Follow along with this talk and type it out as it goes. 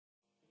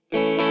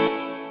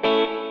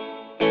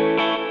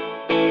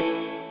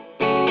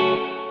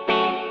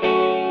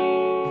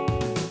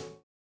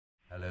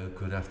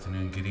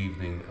afternoon, good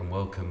evening, and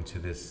welcome to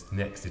this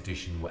next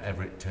edition,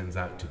 whatever it turns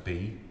out to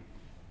be.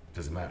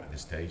 Doesn't matter at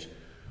this stage.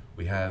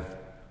 We have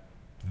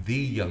the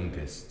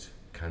youngest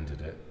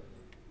candidate,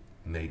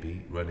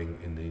 maybe, running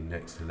in the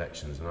next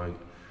elections, and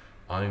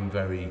I'm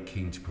very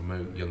keen to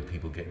promote young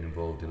people getting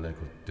involved in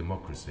local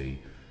democracy,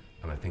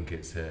 and I think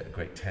it's a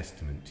great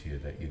testament to you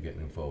that you're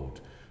getting involved.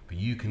 But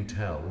you can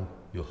tell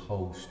your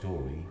whole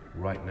story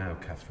right now,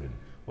 Kathryn.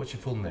 What's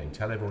your full name?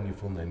 Tell everyone your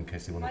full name in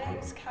case they want to My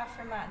name's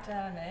Kathryn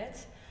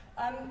MacDermid.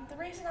 The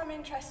reason I'm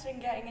interested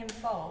in getting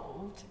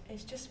involved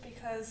is just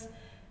because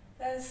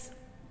there's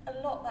a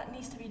lot that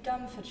needs to be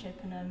done for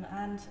Chippenham,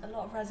 and a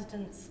lot of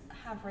residents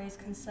have raised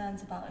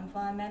concerns about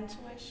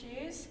environmental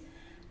issues.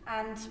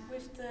 And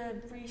with the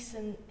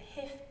recent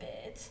HIF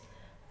bid,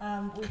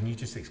 Can you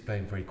just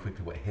explain very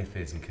quickly what HIF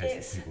is in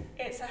case people...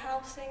 It's a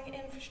housing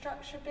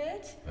infrastructure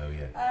bid,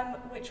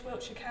 which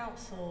Wiltshire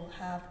Council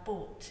have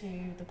brought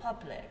to the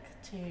public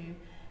to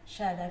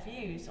share their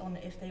views on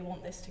if they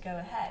want this to go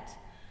ahead.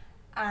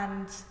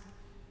 And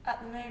at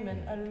the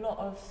moment, a lot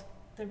of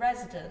the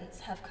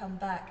residents have come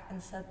back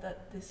and said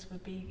that this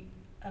would be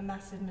a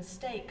massive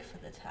mistake for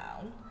the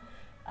town,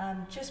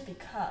 just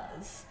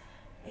because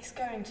it's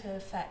going to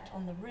affect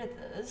on the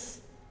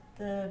rivers,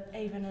 the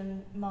Avon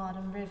and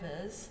Marden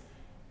rivers.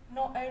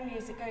 Not only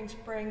is it going to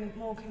bring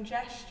more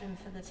congestion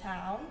for the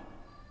town,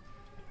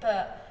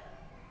 but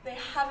they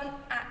haven't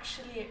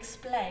actually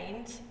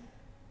explained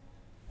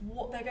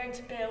what they're going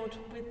to build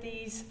with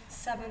these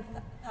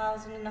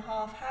 7,500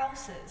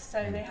 houses.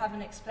 So they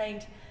haven't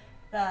explained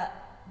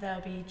that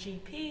there'll be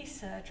GP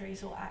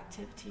surgeries or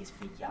activities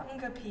for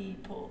younger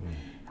people.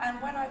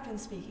 And when I've been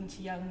speaking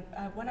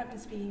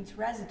to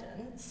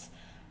residents,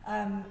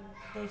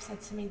 they've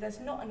said to me there's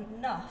not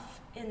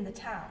enough in the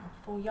town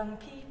for young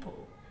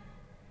people,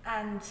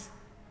 and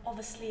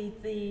obviously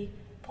the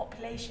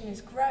population is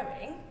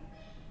growing,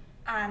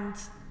 and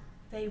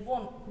they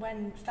want,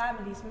 when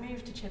families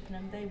move to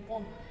Chippenham, they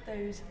want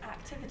those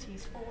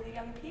activities for the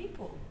young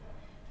people.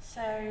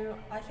 So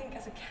I think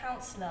as a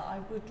councillor I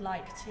would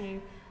like to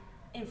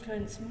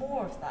influence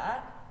more of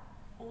that.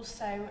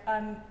 Also,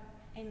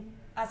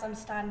 as I'm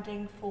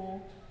standing for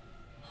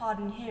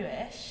Harden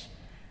Hewish,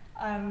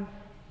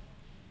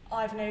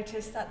 I've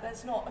noticed that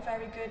there's not a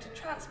very good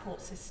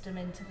transport system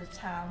into the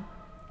town,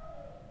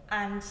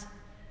 and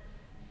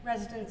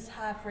residents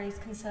have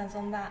raised concerns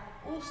on that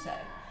also.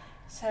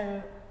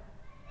 So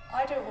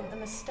I don't want the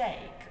mistake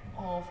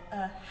of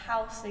a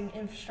housing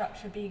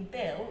infrastructure being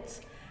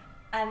built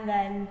and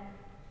then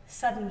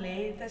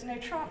suddenly there's no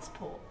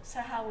transport.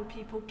 So how would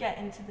people get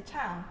into the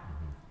town?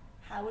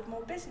 How would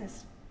more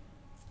business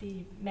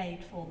be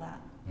made for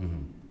that?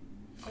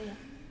 So, yeah.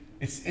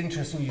 It's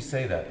interesting you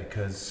say that,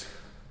 because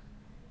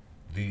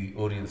the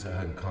audience at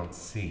home can't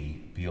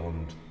see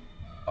beyond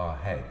our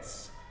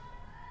heads,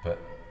 but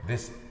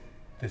this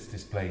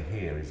display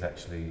here is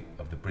actually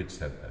of the Bridge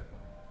Centre,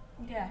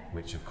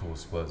 which of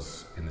course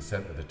was in the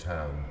centre of the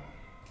town,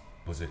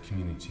 was a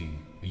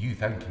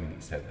youth and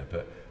community centre,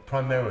 but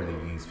primarily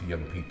used for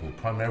young people,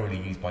 primarily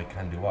used by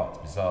Can-Do Arts,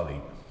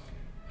 bizarrely,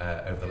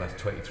 over the last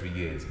 23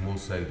 years, more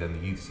so than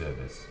the youth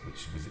service,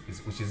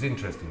 which is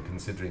interesting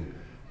considering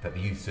that the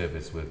youth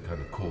service were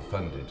kind of core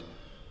funded,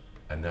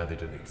 and now they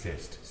don't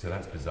exist, so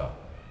that's bizarre.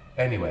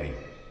 Anyway,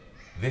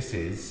 this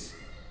is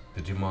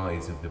the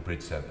demise of the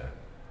Bridge Centre.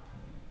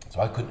 So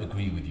I couldn't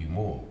agree with you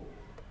more.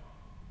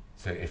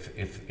 So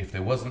if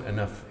there wasn't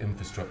enough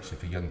infrastructure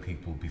for young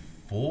people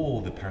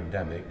before the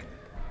pandemic,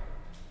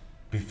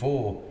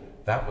 before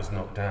that was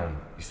knocked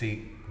down, you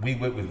see, we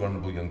work with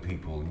vulnerable young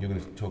people, and you're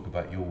going to talk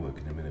about your work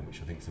in a minute,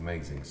 which I think is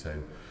amazing. So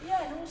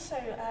yeah, and also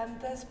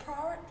there's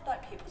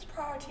people's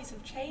priorities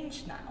have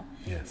changed now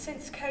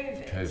since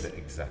COVID. COVID,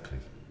 exactly.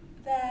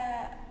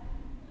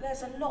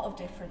 There's a lot of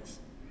difference.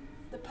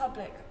 The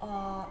public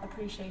are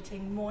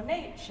appreciating more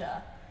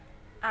nature,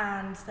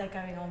 and they're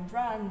going on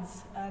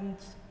runs, and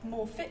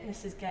more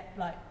fitness is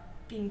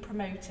being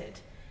promoted.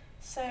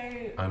 So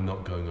I'm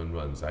not going on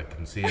runs. I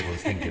can see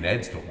everyone's thinking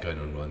Ed's not going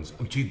on runs.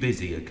 I'm too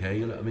busy,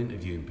 okay? I'm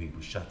interviewing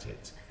people. Shut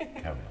it.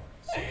 Carry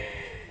on.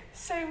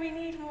 So we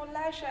need more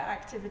leisure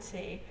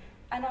activity,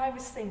 and I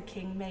was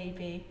thinking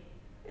maybe,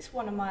 it's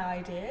one of my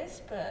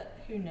ideas, but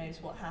who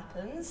knows what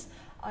happens.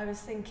 I was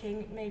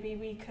thinking maybe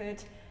we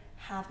could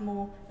have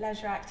more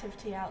leisure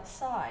activity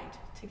outside,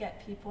 to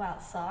get people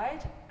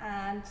outside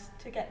and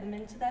to get them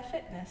into their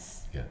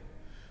fitness. Yeah.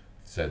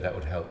 So that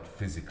would help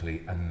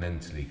physically and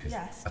mentally, because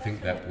yes, I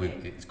think that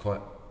it's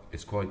quite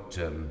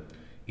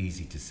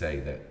easy to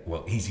say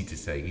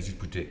easy to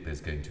predict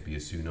there's going to be a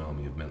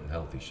tsunami of mental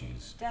health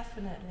issues.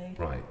 Definitely.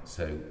 Right.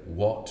 So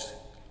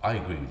I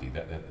agree with you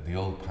that the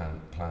old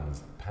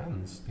pans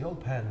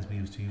we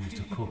used to use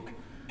to cook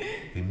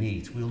the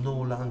meat will no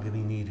longer be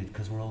needed,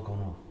 because we're all going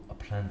on a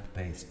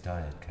plant-based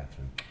diet,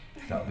 Kathryn.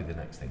 That'll be the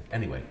next thing.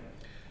 Anyway,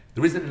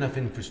 there isn't enough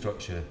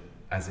infrastructure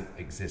as it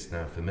exists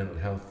now for mental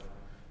health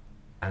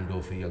and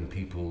or for young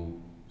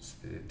people,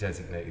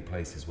 designated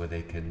places where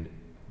they can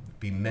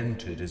be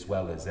mentored as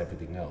well as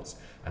everything else,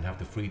 and have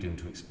the freedom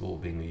to explore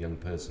being a young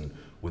person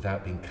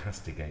without being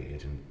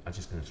castigated. And I'm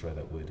just going to throw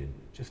that word in,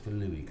 just for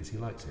Louis, because he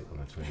likes it when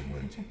I throw the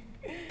word.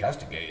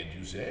 Castigated,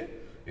 you say?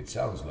 It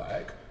sounds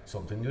like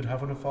something you'd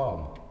have on a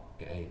farm.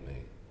 It ain't,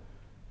 mate.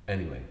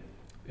 Anyway,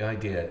 the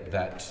idea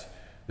that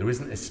there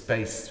isn't a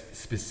space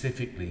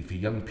specifically for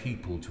young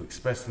people to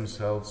express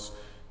themselves,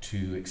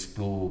 to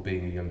explore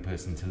being a young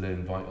person, to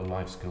learn vital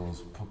life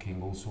skills,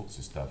 cooking, all sorts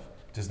of stuff,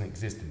 doesn't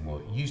exist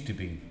anymore. It used to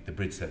be the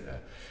Bridge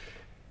Centre.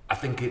 I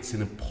think it's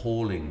an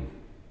appalling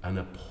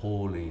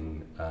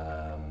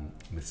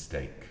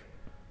mistake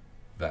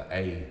that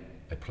a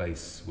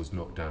place was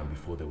knocked down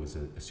before there was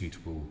a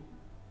suitable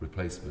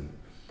replacement,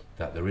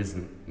 that there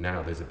isn't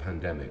now. There's a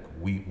pandemic.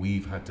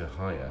 We've had to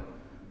hire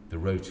the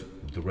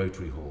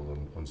Rotary Hall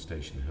on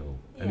Station Hill.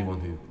 Yeah.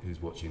 Anyone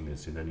who's watching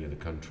this in any other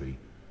country,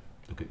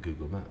 look at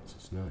Google Maps.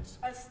 It's nice.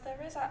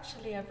 There is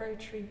actually a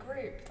Rotary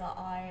group that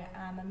I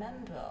am a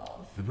member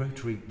of. The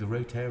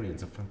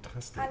Rotarians are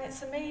fantastic. And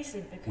it's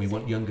amazing because we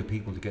want younger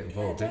people to get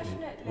involved, yeah, don't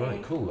definitely. you?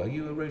 Right, cool. Are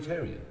you a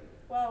Rotarian?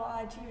 Well,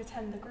 I do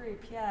attend the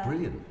group, yeah.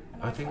 Brilliant.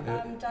 And I've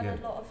done a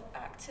lot of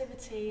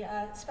activity,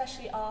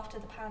 especially after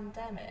the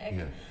pandemic.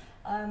 Yeah.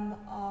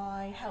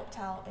 I helped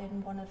out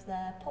in one of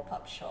their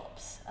pop-up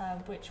shops,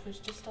 which was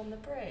just on the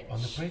bridge.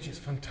 On the bridge, it's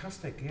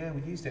fantastic. Yeah,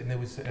 we used it, and there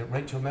was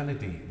Rachel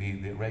Melody,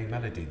 the Ray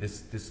Melody.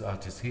 This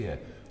artist here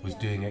was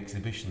doing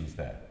exhibitions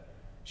there.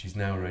 She's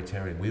now a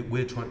Rotarian.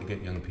 We're trying to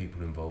get young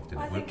people involved in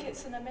it. I think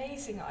it's an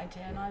amazing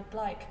idea, and I'd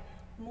like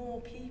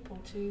more people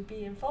to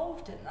be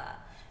involved in that,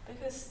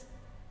 because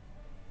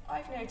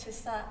I've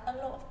noticed that a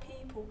lot of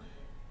people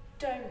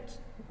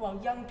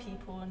young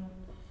people in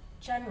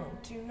general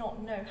do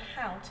not know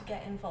how to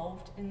get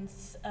involved in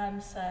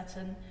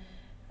certain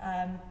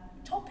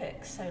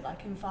topics. So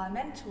like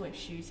environmental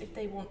issues, if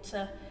they want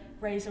to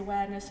raise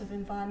awareness of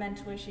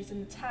environmental issues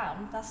in the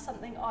town, that's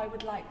something I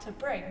would like to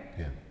bring.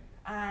 Yeah.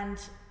 And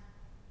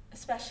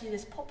especially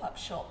this pop-up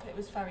shop, it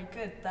was very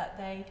good that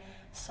they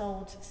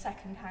sold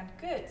second-hand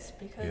goods,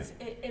 because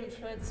it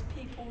influenced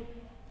people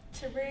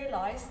to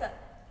realise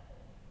that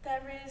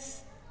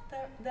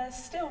there's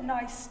still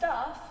nice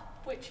stuff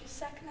which is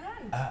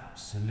second-hand.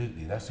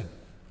 Absolutely, that's a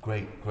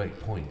great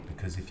point,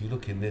 because if you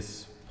look in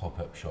this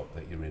pop-up shop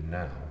that you're in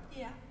now,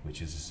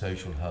 which is a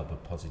social hub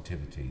of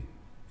positivity,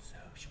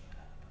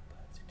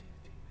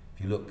 if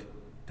you look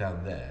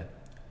down there,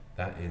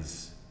 that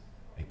is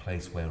a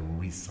place where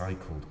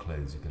recycled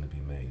clothes are going to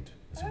be made.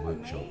 There's a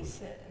workshop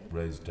with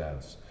Rose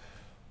Dowse.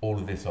 All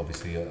of this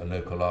obviously are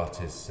local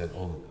artists,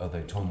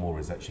 although Tom Moore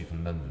is actually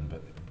from London,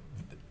 but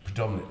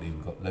predominantly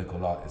we've got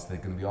local artists. There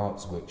are going to be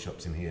arts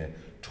workshops in here,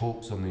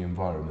 talks on the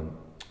environment,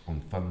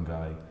 on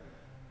fungi,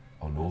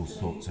 on all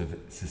sorts of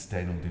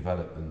sustainable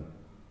development.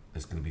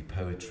 There's going to be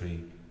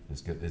poetry.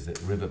 There's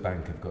at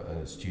Riverbank, I've got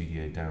a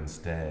studio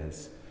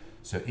downstairs.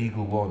 So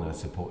Eagle One are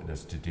supporting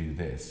us to do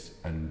this,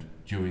 and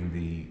during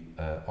the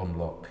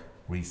Unlock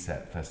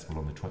Reset Festival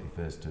on the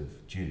 21st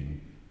of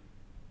June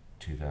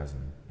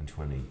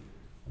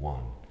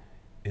 2021,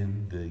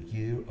 in the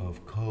year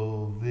of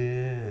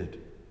COVID.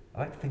 I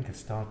like to think of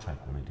Star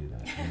Trek when I do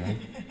that, you know?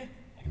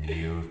 In the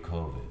year of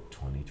COVID,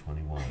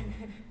 2021,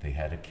 they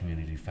had a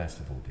community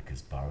festival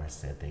because Boris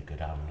said they could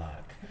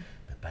unlock.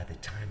 But by the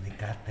time they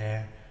got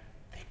there,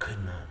 they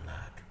couldn't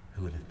unlock.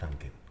 Who would have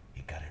thunk it?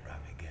 He got it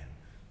wrong again.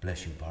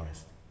 Bless you,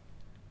 Boris.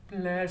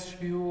 Bless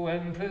you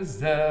and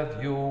preserve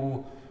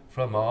you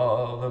from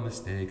all the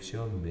mistakes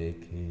you're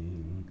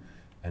making.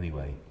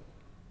 Anyway,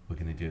 we're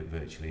going to do it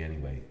virtually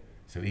anyway.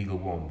 So Eagle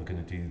One, we're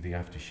going to do the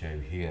after show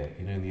here,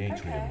 you know, in the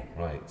atrium,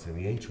 right? So in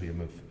the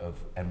atrium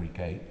of Emery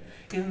Gate.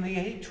 In the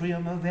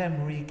atrium of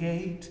Emery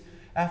Gate,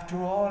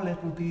 after all,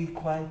 it will be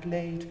quite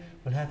late.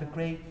 We'll have a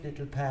great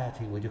little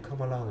party. Will you come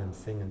along and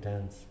sing and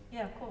dance?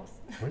 Yeah, of course.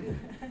 Brilliant.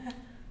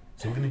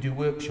 So we're going to do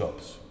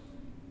workshops.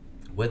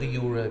 Whether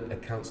you're a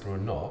councillor or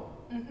not,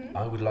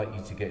 I would like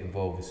you to get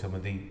involved with some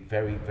of the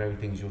very, very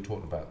things you're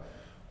talking about.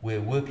 We're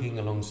working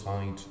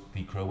alongside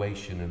the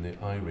Croatian and the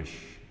Irish,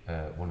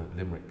 one of the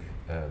Limerick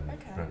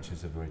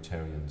branches of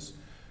Rotarians,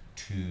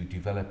 to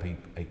develop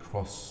a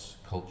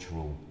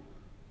cross-cultural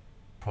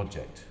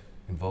project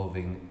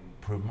involving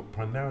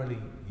primarily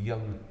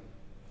young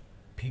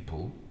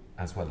people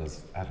as well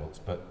as adults,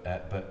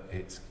 but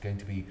it's going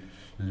to be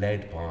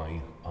led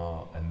by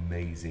our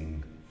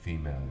amazing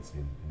females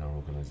in our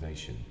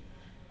organisation,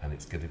 and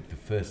it's going to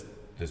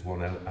there's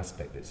one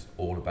aspect that's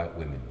all about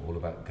women, all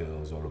about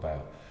girls, all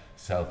about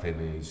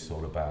self-image,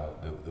 all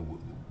about the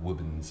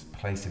woman's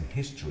place in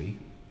history,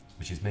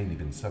 which has mainly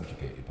been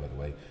subjugated, by the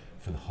way,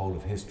 for the whole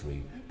of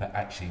history, but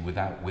actually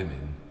without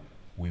women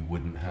we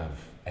wouldn't have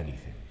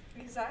anything.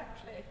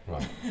 Exactly.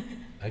 Right.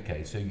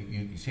 Okay, so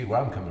you see where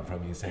I'm coming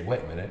from. You say,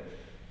 wait a minute,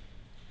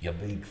 you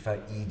big fat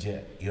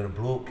idiot, you're a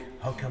bloke,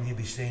 how come you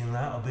be saying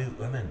that about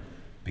women?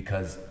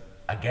 Because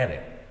I get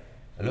it.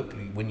 Look,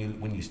 when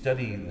you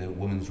study the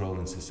woman's role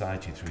in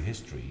society through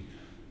history,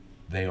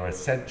 they are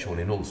essential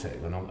in all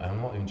settings. And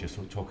I'm not even just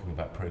talking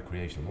about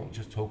procreation, I'm not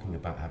just talking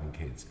about having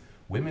kids.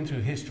 Women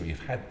through history have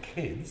had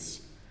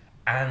kids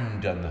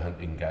and done the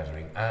hunting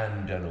gathering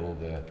and done all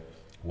the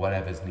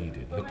whatever's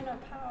needed. Women are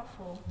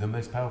powerful. The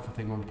most powerful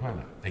thing on the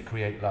planet. They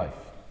create life.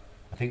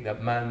 I think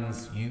that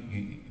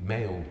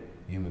male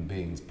human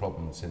beings'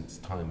 problem since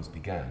times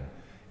began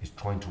is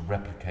trying to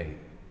replicate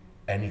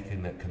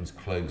anything that comes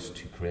close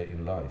to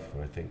creating life.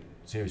 Or I think,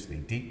 seriously,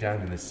 deep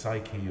down in the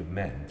psyche of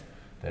men,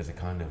 there's a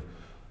kind of,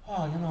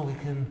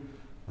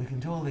 we can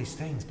do all these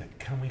things, but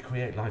can we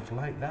create life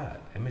like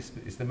that?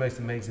 It's the most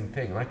amazing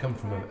thing. And I come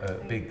from a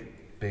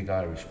big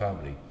Irish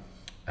family,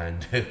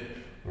 and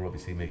we're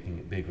obviously making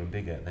it bigger and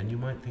bigger. Then you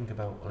might think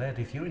about, well, Ed,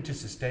 if you're into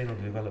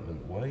sustainable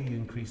development, why are you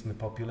increasing the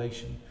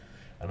population?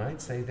 And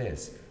I'd say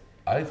this,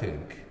 I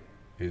think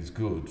it's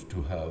good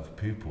to have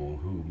people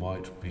who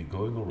might be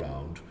going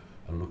around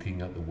and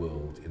looking at the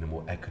world in a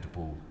more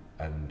equitable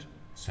and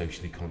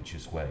socially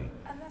conscious way.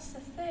 And that's the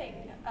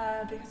thing,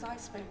 because I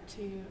spoke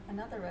to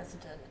another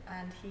resident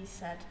and he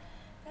said,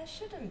 there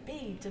shouldn't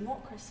be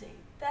democracy.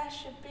 There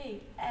should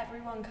be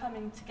everyone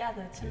coming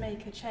together to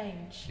make a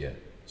change. Yeah,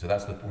 so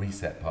that's the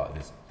reset part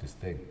of this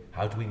thing.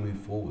 How do we move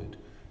forward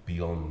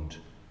beyond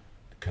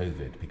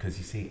COVID? Because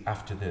you see,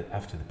 after the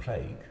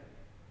plague,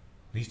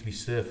 there used to be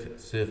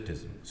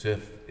surfism,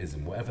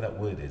 whatever that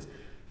word is.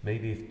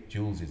 Maybe if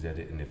Jules is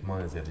editing, if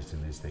Maya's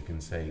editing this, they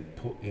can say,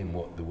 put in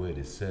what the word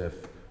is,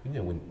 surf. You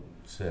know, when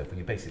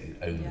you're basically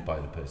owned by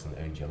the person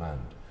that owns your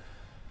land.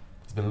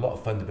 There's been a lot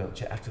of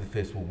fundamental after the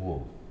First World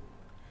War,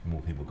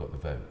 more people got the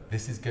vote.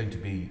 This is going to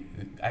be,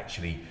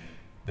 actually,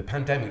 the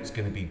pandemic is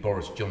going to be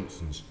Boris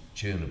Johnson's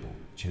Chernobyl.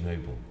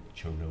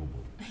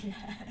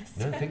 Yes.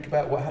 No, think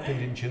about what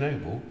happened in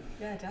Chernobyl.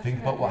 Yeah, definitely.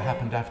 Think about what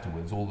happened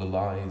afterwards, all the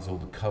lies, all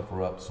the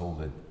cover-ups, all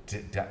the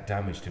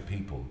damage to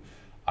people.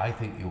 I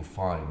think you'll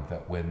find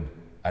that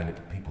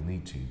people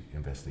need to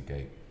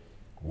investigate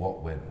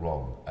what went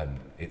wrong, and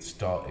it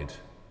started,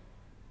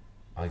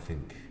 I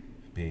think,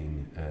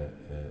 being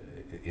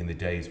in the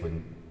days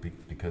when,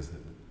 because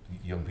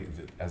young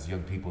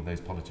people,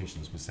 those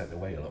politicians were sent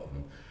away, a lot of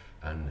them,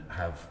 and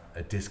have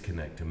a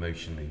disconnect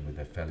emotionally with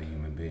their fellow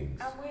human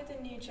beings. And we're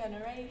the new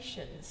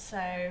generation,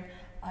 so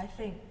I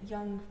think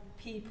young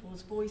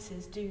people's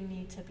voices do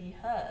need to be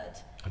heard.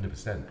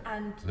 100%.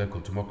 And local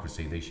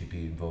democracy, they should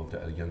be involved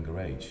at a younger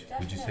age.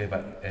 Definitely. Would you say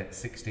about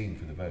 16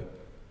 for the vote?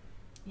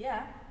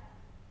 Yeah.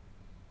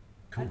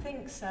 Cool. I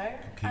think so.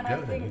 Keep and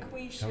going, I think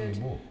we should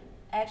more.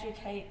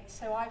 educate.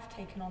 So I've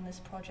taken on this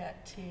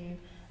project to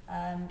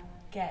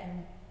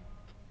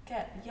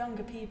get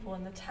younger people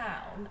in the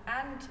town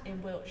and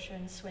in Wiltshire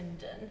and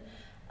Swindon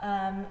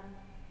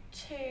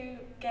to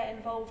get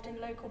involved in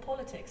local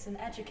politics and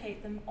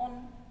educate them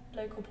on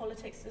local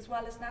politics as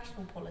well as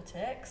national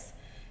politics,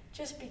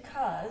 just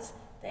because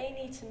they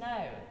need to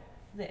know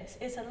this.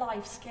 It's a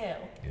life skill.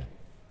 Yeah.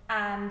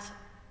 And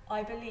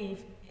I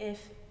believe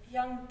if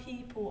young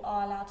people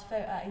are allowed to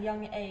vote at a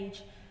young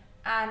age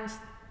and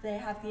they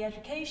have the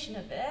education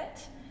of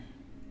it,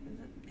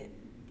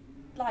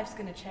 life's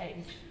going to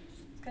change.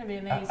 It's going to be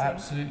amazing.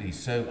 Absolutely.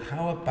 So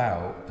how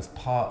about, as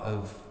part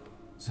of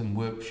some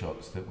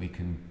workshops that we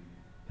can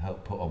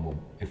help put on, well,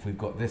 if we've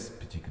got this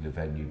particular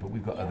venue, but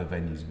we've got other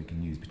venues we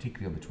can use,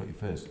 particularly on the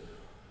 21st,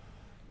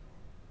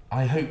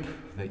 I hope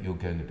that you're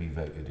going to be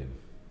voted in.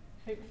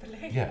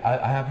 Hopefully. Yeah,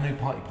 I have no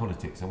party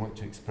politics. I want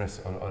to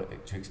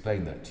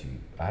explain that to you.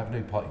 I have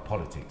no party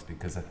politics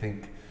because I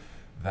think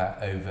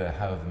that over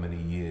however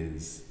many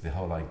years, the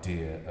whole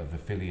idea of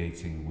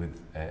affiliating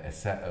with a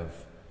set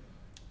of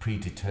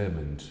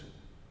predetermined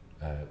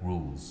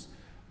rules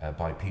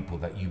by people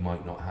that you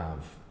might not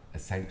have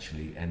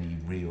essentially any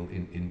real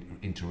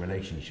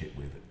interrelationship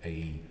with,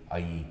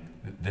 i.e.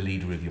 the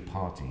leader of your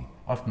party.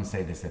 I often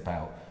say this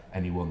about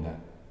anyone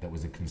that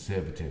was a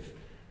conservative,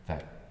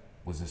 that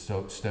was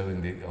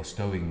stowing,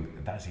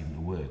 that's even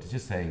the word, it's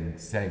just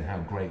saying how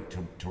great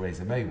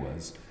Theresa May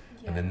was,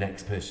 and the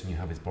next person you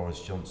have is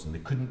Boris Johnson.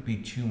 There couldn't be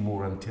two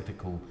more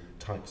antithetical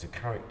types of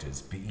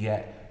characters, but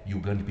yet you're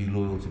going to be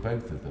loyal to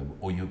both of them,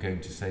 or you're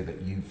going to say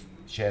that you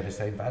share the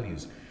same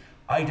values.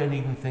 I don't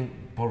even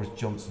think Boris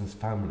Johnson's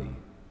family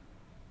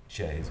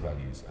share his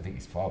values. I think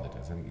his father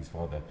does. I think his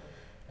father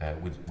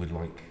would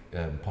like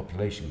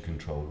population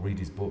control, read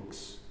his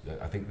books.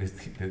 I think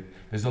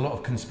there's a lot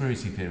of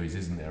conspiracy theories,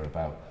 isn't there,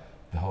 about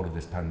the whole of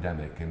this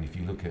pandemic. And if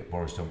you look at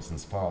Boris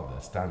Johnson's father,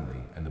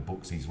 Stanley, and the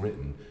books he's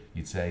written,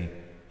 you'd say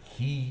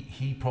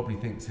he probably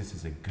thinks this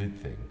is a good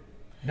thing.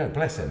 No,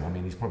 bless him. I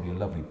mean, he's probably a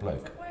lovely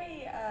bloke. The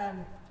way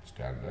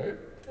Stanley,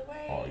 the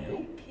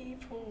way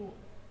people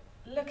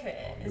look at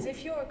it is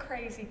if you're a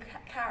crazy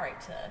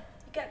character,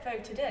 you get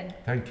voted in.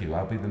 Thank you.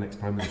 I'll be the next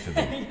Prime Minister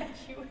then. Yes,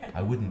 you will.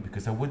 I wouldn't,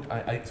 because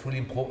it's really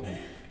important,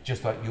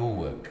 just like your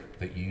work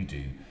that you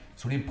do,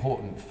 it's really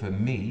important for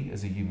me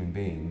as a human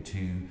being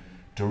to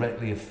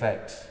directly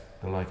affect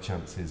the life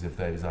chances of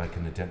those I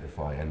can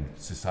identify, and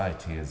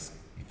society has,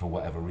 for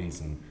whatever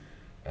reason,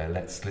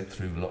 let slip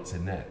through lots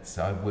of nets.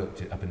 So I've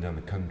worked up and down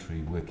the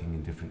country working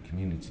in different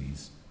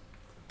communities,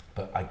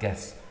 but I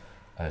guess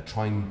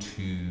trying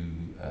to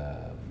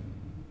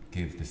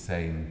give the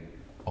same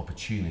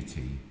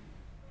opportunity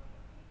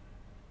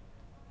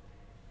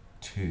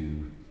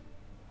to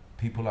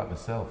people like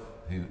myself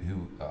who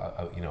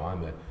you know,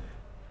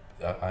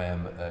 I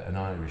am an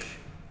Irish.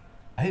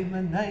 I'm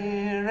an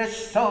Irish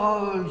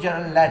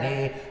soldier,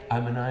 laddie.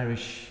 I'm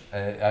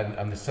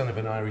the son of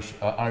an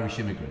Irish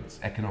immigrants,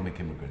 economic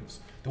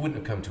immigrants. They wouldn't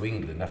have come to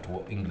England after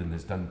what England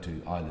has done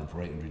to Ireland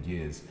for 800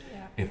 years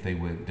if they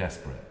weren't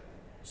desperate.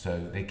 So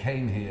they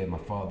came here. My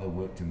father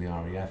worked in the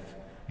RAF.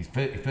 He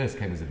first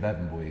came as a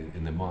Bevan boy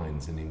in the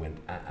mines, and he went,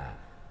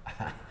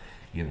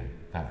 you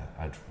know,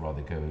 I'd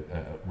rather go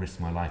risk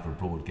my life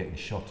abroad getting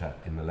shot at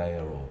in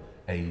Malaya or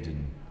aid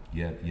in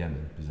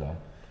Yemen, bizarre,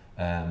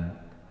 and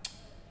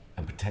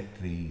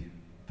protect the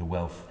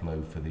wealth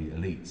flow for the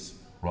elites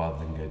rather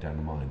than go down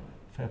the mine.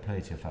 Fair play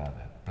to your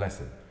father, bless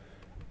him.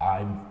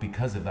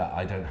 Because of that,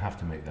 I don't have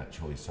to make that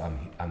choice.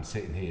 I'm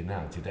sitting here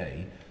now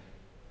today.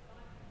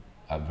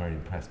 I'm very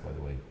impressed, by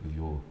the way, with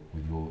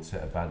your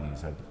set of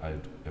values.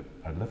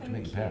 I'd love to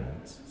meet your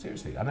parents.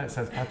 Seriously, I know it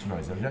sounds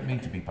patronising. I don't mean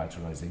to be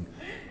patronising.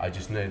 I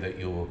just know that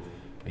you're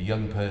a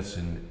young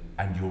person,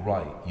 and you're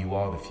right. You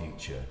are the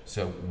future.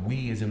 So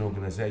we, as an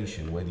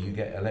organisation, whether you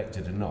get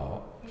elected or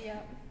not,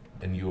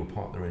 and you're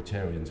part of the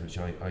Rotarians, which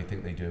I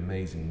think they do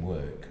amazing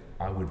work.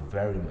 I would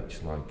very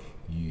much like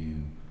you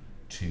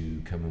to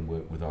come and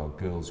work with our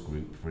girls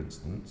group, for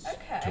instance.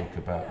 Okay. Talk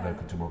about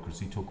local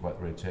democracy. Talk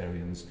about the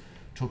Rotarians.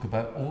 Talk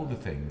about all the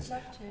things.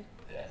 Love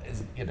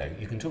to. You know,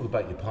 you can talk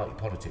about your party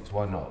politics,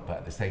 why not? But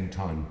at the same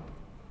time,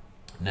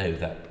 know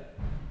that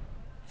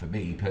for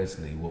me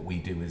personally, what we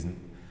do isn't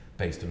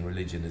based on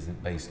religion,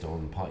 isn't based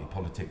on party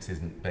politics,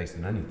 isn't based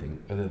on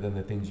anything other than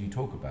the things you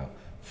talk about.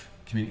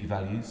 Community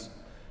values,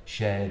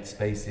 shared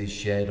spaces,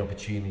 shared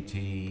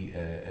opportunity,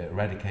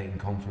 eradicating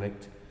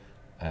conflict,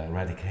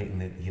 eradicating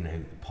the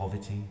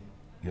poverty,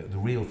 the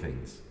real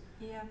things.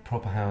 Yeah.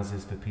 Proper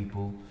houses for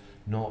people,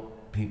 not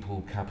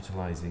people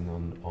capitalising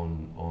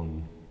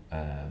on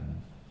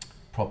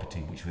property,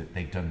 which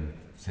they've done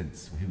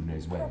since who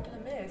knows when. The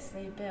problem is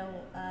they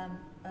built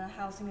a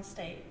housing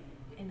estate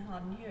in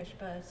Harden Hewish,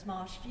 Birds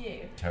Marsh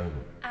View.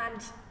 Terrible.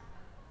 And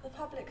the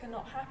public are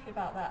not happy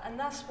about that, and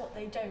that's what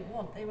they don't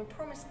want. They were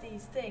promised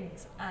these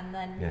things, and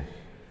then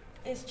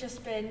it's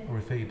just been... I'll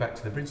refer you back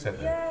to the Bridge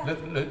Centre. Yeah.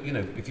 Look, you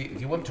know, if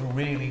you want to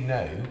really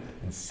know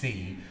and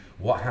see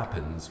what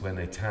happens when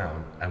a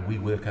town, and we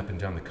work up and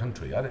down the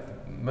country.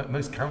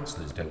 Most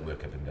councillors don't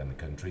work up and down the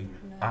country.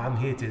 No. I'm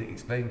here to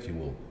explain to you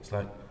all. It's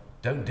like,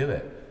 don't do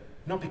it.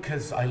 Not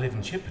because I live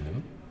in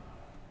Chippenham,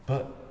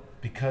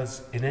 but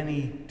because in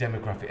any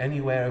demographic,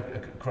 anywhere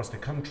across the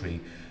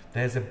country,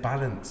 there's a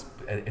balance,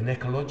 an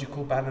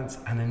ecological balance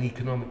and an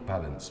economic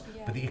balance.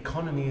 Yeah. But the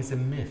economy is a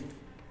myth.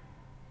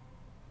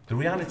 The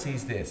reality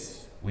is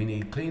this: we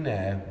need clean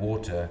air,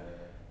 water,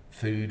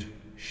 food,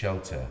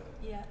 shelter,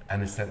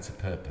 and a sense of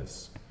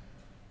purpose.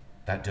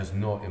 That does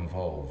not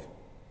involve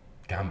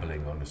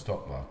gambling on the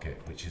stock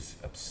market, which is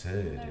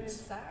absurd. No,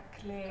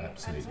 exactly.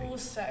 Absolutely. And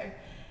also,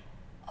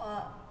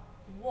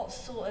 what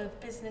sort of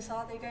business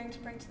are they going to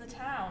bring to the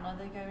town? Are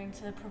they going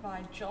to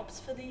provide jobs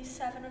for these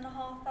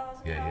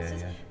 7,500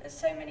 houses? There's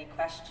so many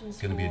questions.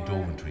 It's going to be a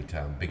dormitory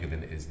town, bigger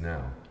than it is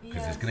now,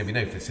 because there's going to be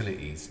no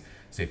facilities.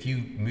 So if you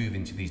move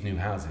into these new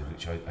houses,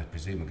 which I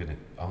presume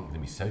aren't going to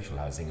be social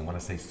housing, and when I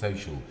say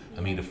social,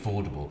 I mean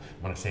affordable.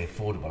 When I say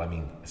affordable, I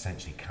mean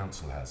essentially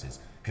council houses,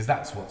 because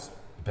that's what's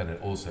been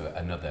also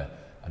another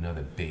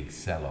big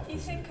sell-off. You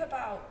think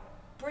about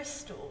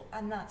Bristol,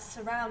 and that's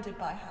surrounded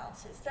by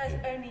houses. There's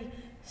only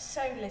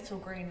so little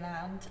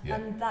greenland,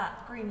 and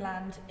that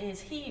greenland is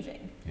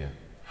heaving. Yeah.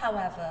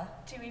 However,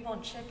 do we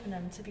want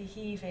Chippenham to be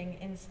heaving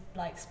in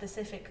like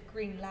specific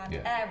greenland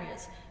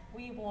areas?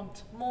 We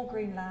want more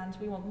greenland,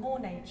 we want more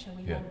nature,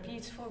 we want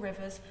beautiful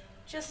rivers,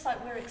 just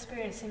like we're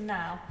experiencing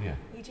now. Yeah.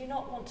 We do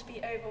not want to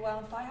be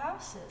overwhelmed by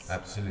houses.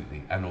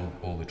 Absolutely, and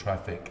all the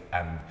traffic,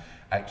 and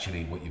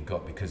actually what you've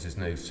got, because there's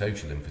no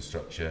social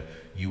infrastructure,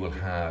 you will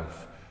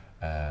have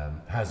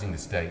housing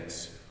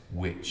estates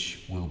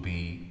which will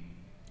be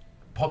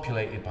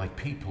populated by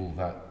people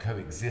that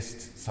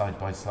coexist side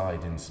by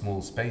side in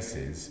small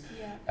spaces.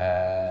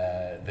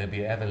 There'll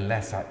be ever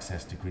less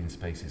access to green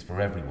spaces for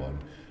everyone,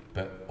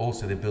 but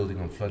also they're building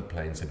on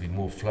floodplains. There'll be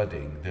more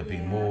flooding. There'll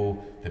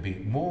be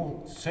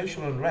more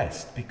social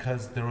unrest,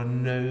 because there are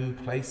no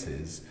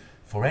places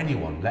for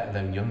anyone, let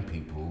alone young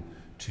people,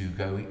 to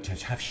go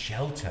to have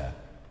shelter.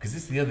 Because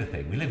this is the other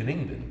thing. We live in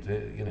England.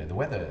 The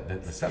weather,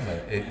 the summer,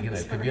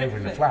 could be over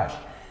in a flash.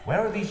 Where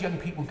are these young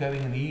people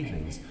going in the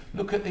evenings?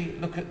 Look at the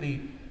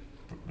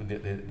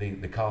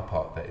car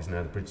park that is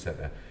now the Bridge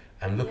Centre,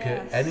 and look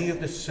at any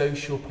of the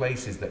social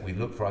places that we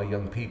look for our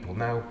young people.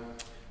 Now,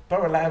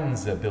 Borough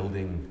Lands are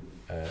building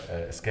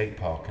a skate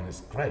park, and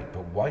it's great,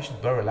 but why should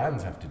Borough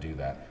Lands have to do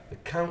that? The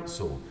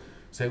council.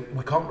 So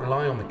we can't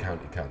rely on the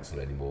county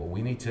council anymore.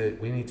 We need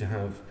to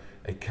have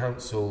a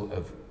council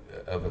of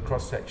a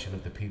cross section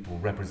of the people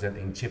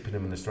representing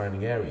Chippenham and the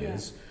surrounding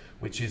areas,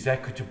 which is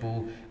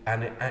equitable,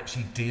 and it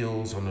actually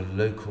deals on a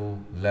local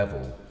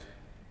level.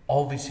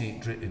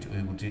 Obviously, it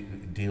will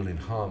deal in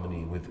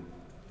harmony with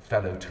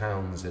fellow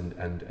towns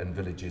and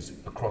villages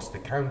across the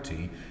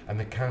county, and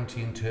the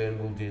county in turn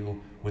will deal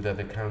with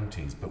other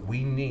counties. But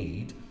we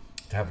need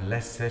to have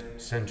less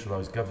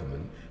centralised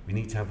government, we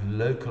need to have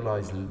local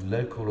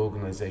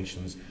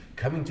organisations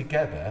coming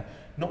together,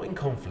 not in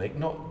conflict,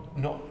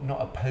 not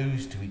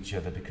opposed to each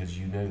other because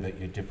you know that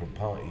you're different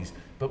parties,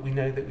 but we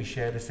know that we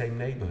share the same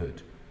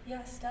neighbourhood.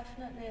 Yes,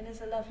 definitely, and it's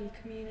a lovely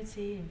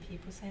community and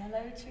people say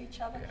hello to each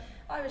other. Yeah.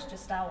 I was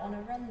just out on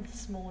a run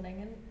this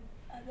morning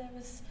and there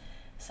was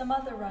some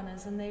other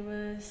runners and they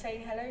were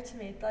saying hello to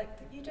me. Like,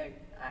 you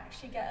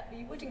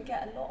wouldn't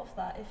get a lot of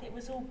that if it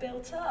was all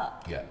built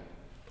up. Yeah.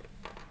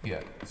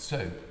 Yeah,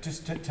 so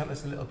just tell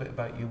us a little bit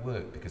about your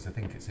work, because I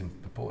think it's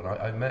important.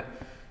 I met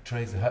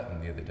Teresa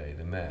Hutton the other day,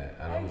 the mayor,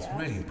 and I was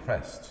really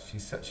impressed.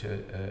 She's such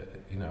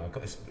I've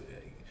got this,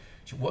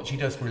 what she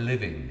does for a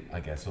living, I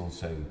guess,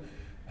 also,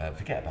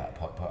 forget about it,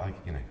 but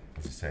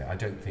as I say, I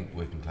don't think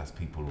working class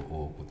people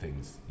or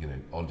things,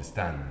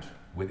 understand.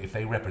 If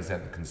they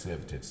represent the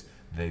Conservatives,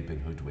 they've been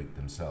hoodwinked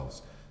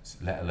themselves,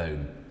 let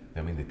alone,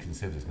 the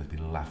Conservatives must be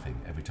laughing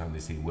every time they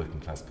see a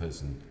working class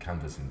person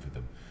canvassing for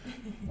them.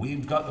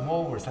 We've got them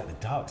all, where it's like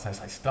the dark side, it's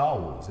like Star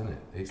Wars, isn't it?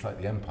 It's like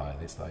the Empire,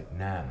 it's like,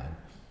 nah, man.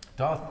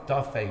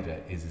 Darth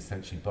Vader is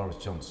essentially Boris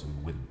Johnson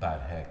with a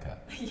bad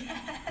haircut.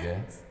 Yes. Yeah?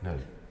 No,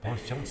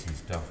 Boris Johnson's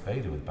Darth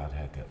Vader with a bad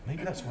haircut.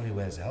 Maybe that's why he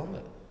wears a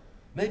helmet.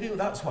 Maybe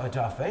that's why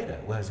Darth Vader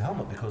wears a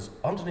helmet, because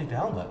underneath the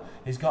helmet,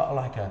 he's got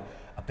like a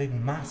big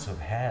mass of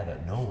hair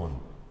that no one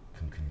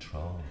can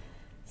control.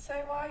 So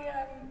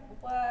I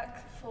work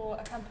for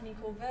a company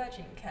called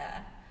Virgin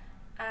Care,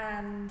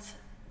 and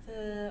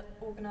the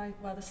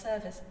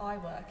service I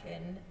work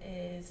in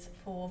is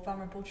for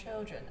vulnerable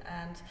children,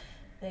 and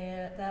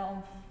they're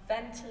on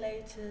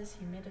ventilators,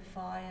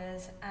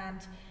 humidifiers, and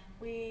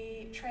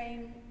we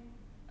train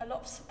a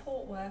lot of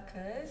support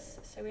workers.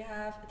 So we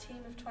have a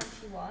team of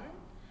 21,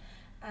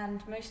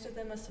 and most of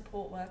them are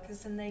support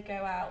workers, and they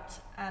go out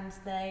and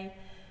they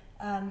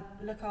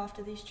look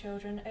after these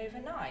children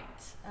overnight,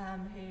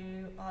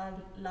 who are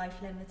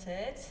life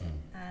limited,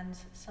 and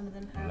some of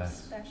them have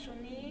special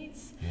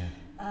needs.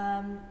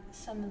 Yeah.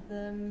 Some of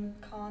them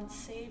can't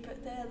see,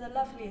 but they're the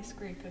loveliest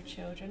group of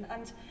children.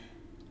 And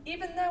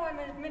even though I'm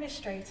an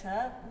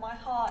administrator, my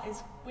heart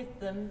is with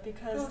them,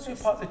 because you're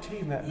part of the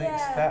team that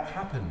makes that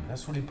happen.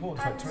 That's really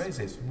important. It's like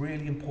Teresa, it's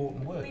really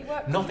important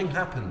work. Nothing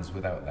happens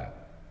without that.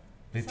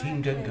 The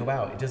team don't go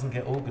out, it doesn't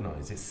get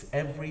organised. It's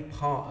every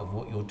part of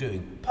what you're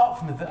doing. Apart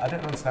from I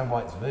don't understand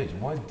why it's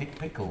Virgin. Why has Dick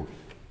Pickle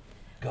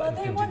got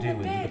anything to do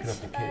with looking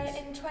after kids?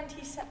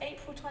 In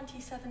April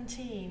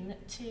 2017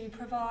 to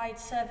provide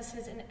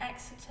services in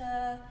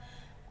Exeter,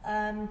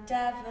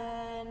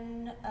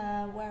 Devon,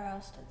 where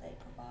else did they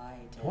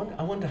provide?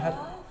 I wonder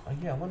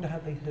how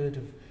they heard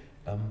of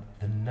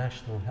the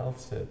National Health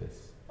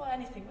Service. Well,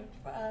 anything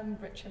with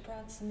Richard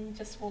Branson, he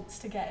just wants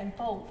to get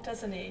involved,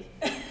 doesn't he?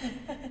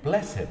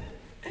 Bless him.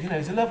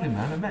 He's a lovely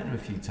man. I met him a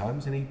few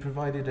times, and he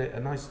provided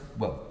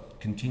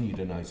continued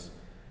a nice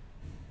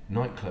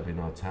nightclub in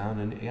our town,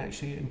 and he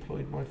actually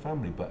employed my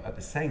family. But at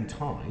the same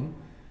time,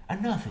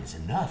 enough is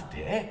enough,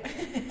 Dick.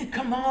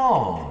 Come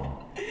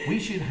on. We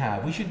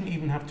shouldn't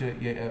even have to.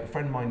 A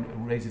friend of mine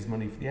raises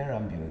money for the air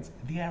ambulance.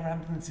 The air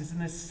ambulance is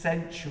an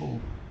essential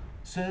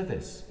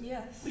service.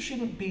 Yes. We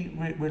shouldn't be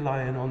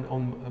relying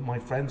on my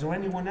friends or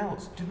anyone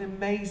else to the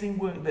amazing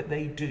work that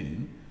they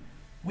do.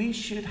 We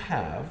should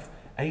have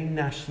a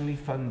nationally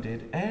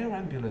funded air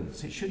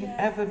ambulance. It shouldn't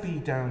ever be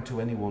down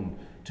to anyone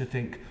to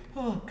think,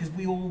 because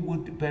we all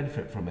would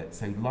benefit from it.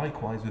 So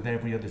likewise with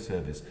every other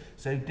service.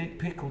 So Dick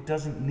Pickle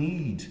doesn't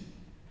need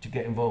to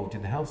get involved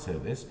in the health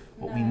service.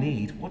 What we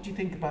need, what do you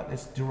think about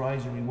this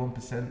derisory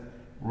 1%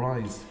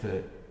 rise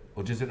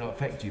or does it not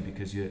affect you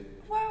because you're...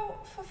 Well,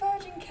 for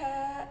Virgin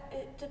Care,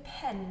 it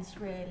depends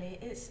really.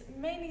 It's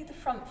mainly the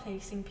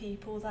front-facing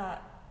people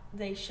that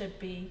they should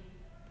be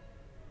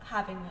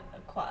having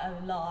quite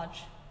a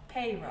large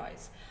pay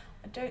rise.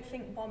 I don't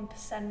think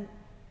 1%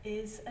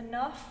 is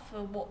enough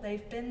for what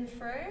they've been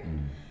through,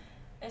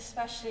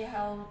 especially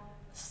how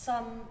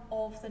some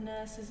of the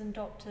nurses and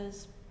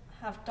doctors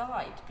have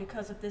died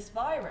because of this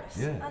virus,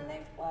 and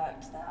they've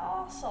worked their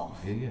arse off.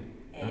 It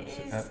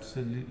is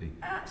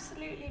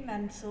absolutely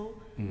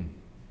mental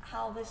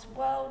how this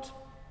world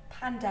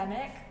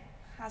pandemic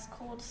has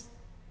caused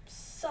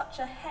such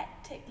a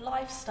hectic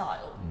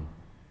lifestyle.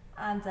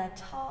 And they're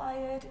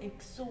tired,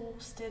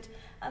 exhausted,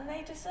 and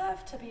they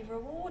deserve to be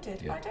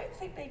rewarded. I don't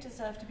think they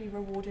deserve to be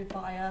rewarded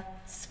by a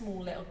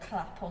small little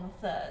clap on a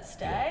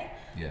Thursday.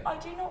 I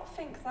do not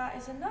think that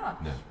is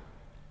enough. No.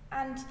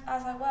 And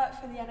as I work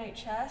for the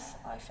NHS,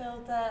 I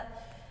feel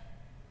that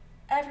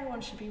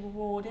everyone should be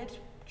rewarded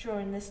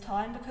during this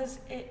time because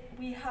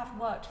we have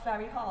worked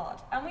very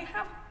hard. And we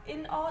have,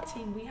 in our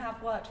team, we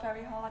have worked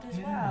very hard as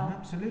well.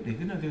 Absolutely.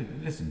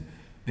 Listen,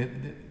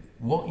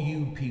 what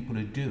you people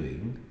are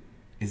doing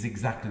is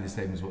exactly the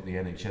same as what the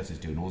NHS is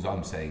doing. All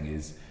I'm saying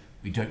is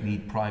we don't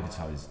need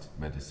privatised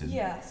medicine.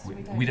 Yes,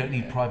 we don't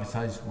need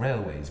privatised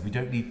railways. We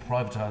don't need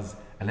privatised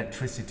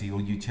electricity or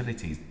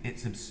utilities.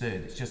 It's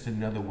absurd. It's just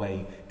another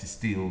way to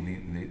steal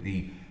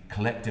the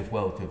collective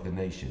wealth of the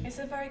nation. It's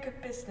a very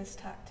good business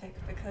tactic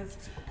because...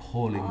 It's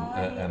appalling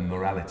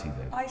morality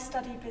though. I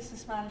study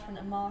business management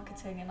and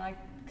marketing, and I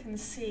can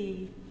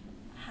see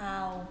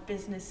how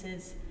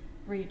businesses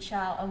reach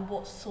out and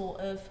what sort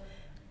of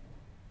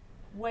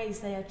ways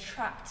they're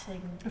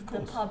attracting the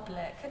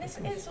public. And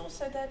it's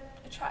also they're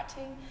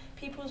attracting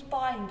people's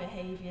buying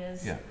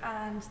behaviours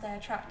and they're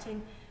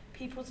attracting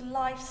people's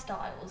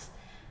lifestyles.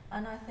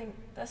 And I think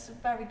that's a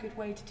very good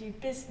way to do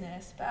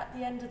business. But at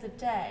the end of the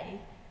day,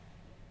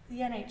 the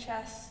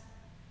NHS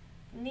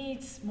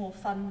needs more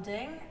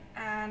funding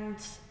and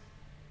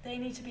they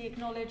need to be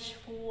acknowledged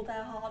for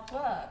their hard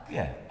work.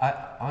 Yeah,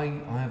 I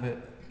have a,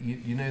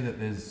 you know that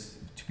there's,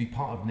 to be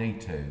part of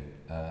NATO,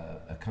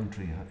 a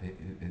country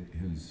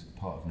who's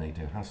part of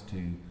NATO has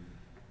to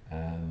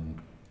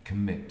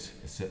commit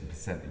a certain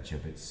percentage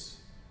of its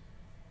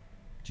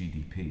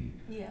GDP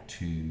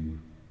to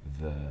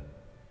the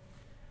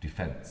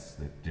defence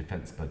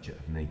budget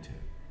of NATO,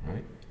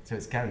 right? So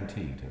it's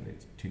guaranteed, and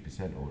it's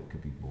 2% or it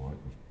could be more,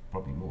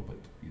 probably more, but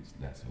it's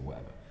less or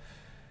whatever.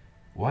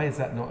 Why is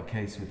that not a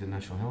case with the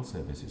National Health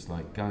Service? It's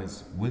like,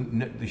 guys,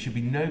 there should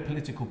be no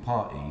political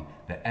party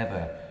that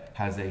ever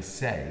has a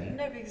say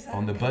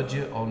on the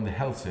budget, on the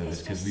health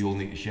service, because we all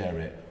need to share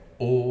it,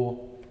 or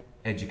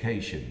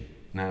education.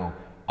 Now,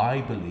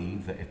 I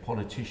believe that if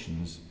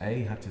politicians,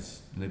 had to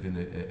live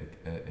in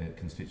a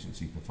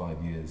constituency for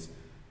 5 years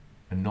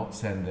and not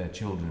send their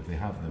children, if they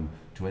have them,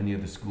 to any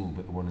other school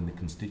but the one in the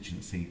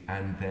constituency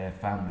and their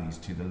families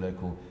to the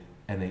local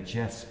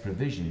NHS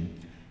provision,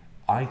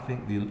 I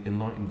think the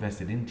enlightened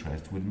vested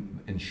interest would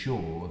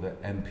ensure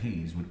that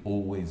MPs would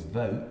always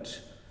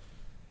vote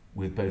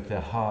with both their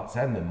hearts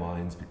and their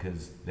minds,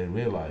 because they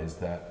realise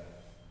that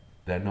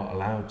they're not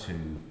allowed to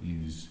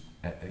use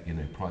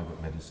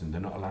private medicine.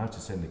 They're not allowed to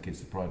send their kids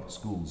to private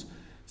schools.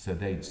 So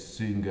they'd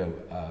soon go,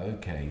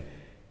 okay,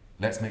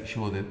 let's make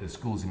sure that the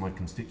schools in my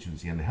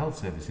constituency and the health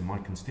service in my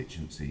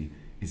constituency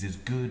is as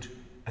good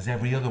as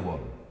every other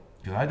one.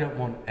 Because I don't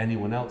want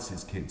anyone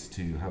else's kids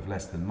to have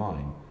less than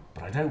mine,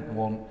 but I don't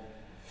want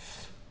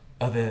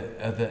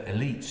other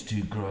elites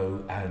to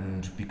grow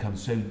and become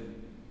so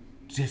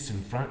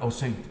disenfranchised or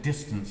so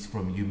distanced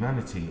from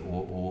humanity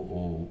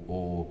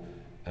or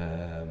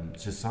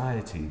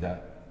society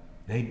that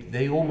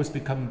they almost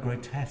become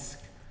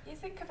grotesque. You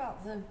think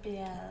about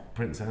the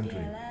Prince Andrew.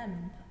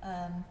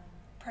 BLM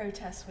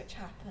protests which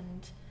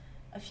happened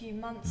a few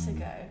months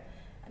ago,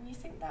 and you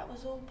think that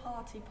was all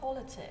party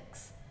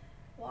politics.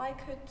 Why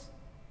could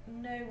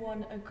no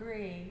one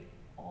agree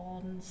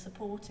on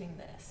supporting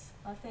this?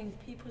 I think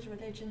people's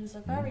religions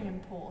are very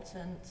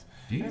important,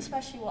 and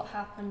especially what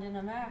happened in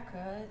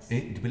America.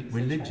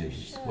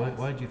 Religions?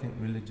 Why do you think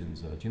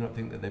religions are? Do you not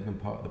think that they've been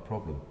part of the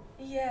problem?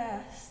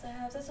 Yes, they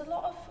have. There's a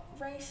lot of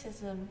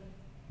racism.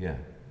 Yeah.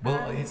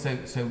 Well,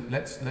 so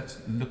let's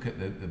look at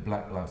the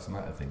Black Lives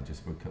Matter thing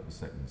just for a couple of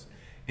seconds.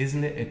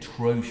 Isn't it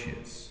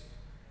atrocious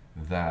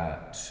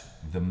that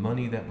the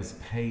money that was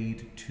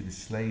paid to the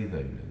slave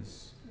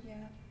owners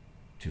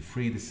to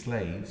free the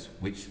slaves,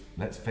 which,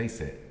 let's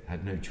face it,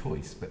 had no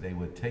choice, but they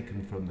were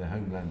taken from their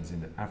homelands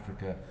in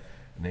Africa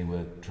and they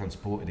were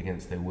transported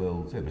against their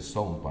will. They were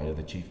sold by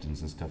other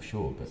chieftains and stuff,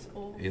 sure, but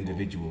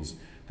individuals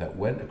that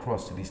went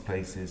across to these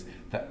places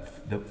that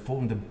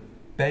formed the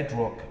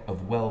bedrock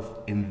of wealth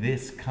in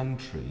this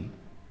country,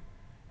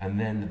 and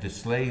then the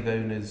slave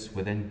owners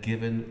were then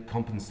given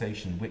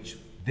compensation, which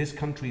this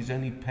country's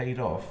only paid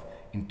off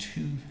in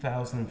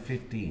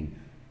 2015.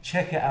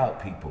 Check it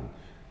out, people.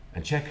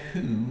 And check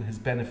who has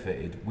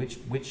benefited,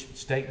 which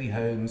stately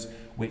homes,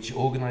 which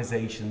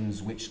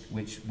organisations,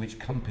 which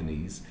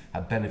companies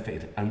have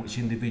benefited, and which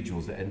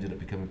individuals that ended up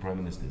becoming prime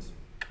ministers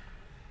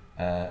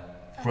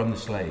from the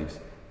slaves.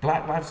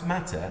 Black Lives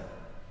Matter,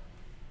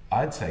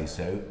 I'd say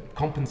so.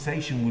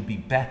 Compensation would be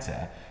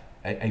better.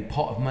 A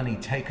pot of money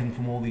taken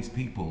from all these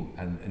people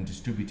and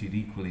distributed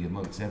equally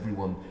amongst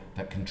everyone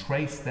that can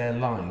trace their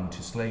line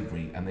to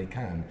slavery, and they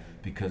can,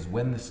 because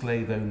when the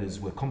slave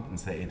owners were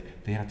compensated,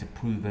 they had to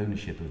prove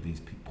ownership of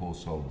these poor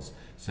souls.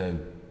 So,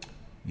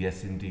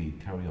 yes, indeed,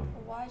 carry on.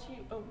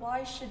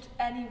 Why should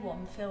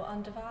anyone feel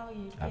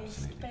undervalued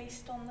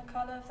based on the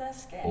colour of their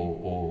skin?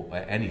 Or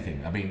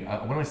anything. I mean,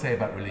 when I say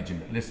about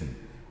religion, listen,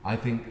 I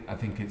think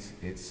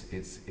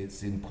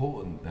it's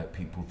important that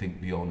people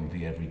think beyond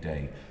the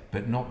everyday,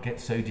 but not get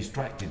so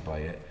distracted by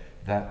it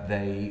that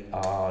they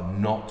are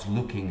not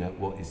looking at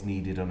what is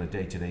needed on a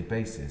day-to-day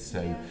basis.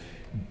 So,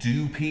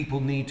 do people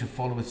need to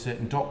follow a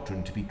certain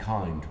doctrine to be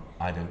kind?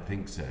 I don't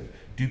think so.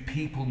 Do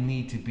people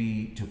need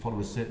to follow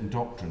a certain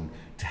doctrine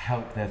to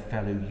help their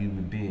fellow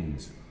human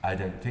beings? I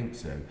don't think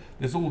so.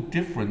 There's all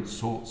different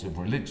sorts of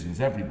religions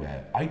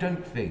everywhere. I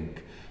don't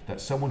think that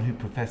someone who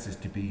professes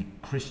to be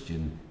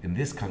Christian in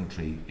this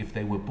country, if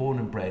they were born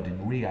and bred in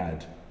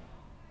Riyadh,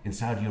 in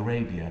Saudi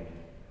Arabia,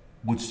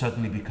 would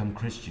suddenly become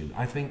Christian.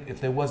 I think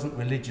if there wasn't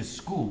religious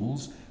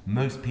schools,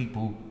 most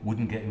people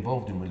wouldn't get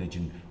involved in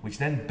religion, which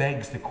then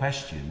begs the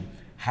question,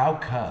 how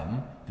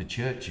come the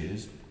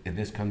churches in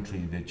this country,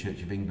 the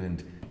Church of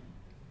England,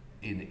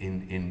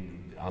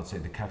 in I'll say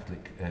the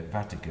Catholic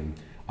Vatican,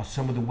 are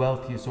some of the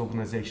wealthiest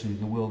organisations in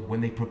the world when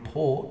they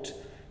purport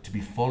to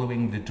be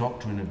following the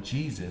doctrine of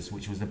Jesus,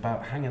 which was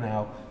about hanging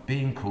out,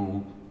 being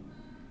cool,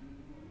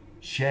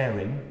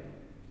 sharing,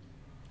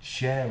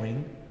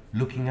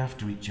 looking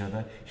after each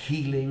other,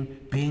 healing,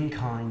 being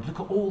kind.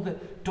 Look at all the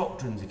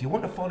doctrines. If you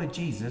want to follow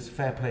Jesus,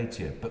 fair play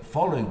to you. But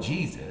follow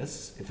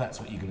Jesus, if that's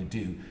what you're going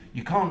to do,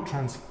 you can't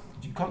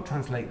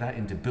translate that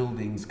into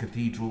buildings,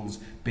 cathedrals,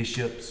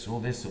 bishops, all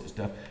this sort of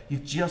stuff.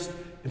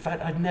 In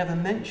fact, I'd never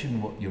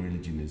mention what your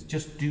religion is.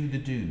 Just do.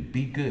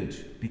 Be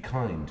good, be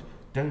kind.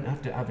 Don't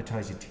have to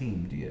advertise your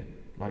team, do you?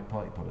 Like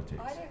party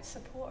politics. I don't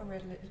support a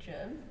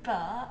religion,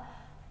 but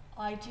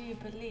I do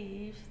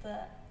believe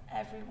that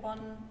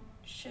everyone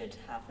should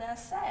have their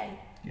say.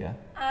 Yeah.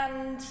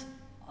 And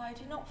I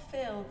do not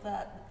feel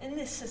that in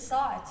this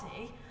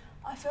society,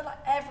 I feel like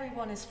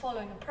everyone is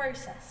following a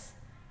process.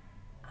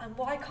 And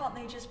why can't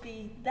they just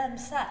be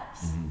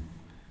themselves? Mm-hmm.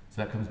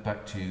 So that comes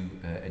back to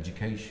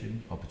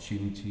education,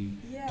 opportunity,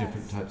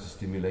 different types of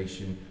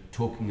stimulation,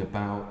 talking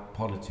about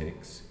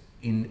politics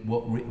in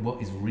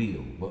what is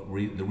real,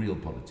 the real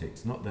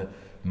politics, not the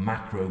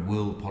macro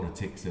world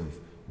politics of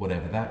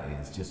whatever that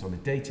is, just on a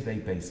day-to-day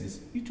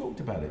basis. You talked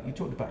about it. You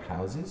talked about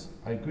houses.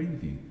 I agree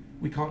with you.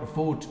 We can't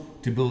afford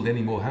to build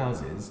any more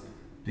houses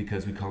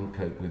because we can't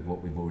cope with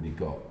what we've already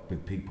got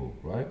with people,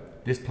 right?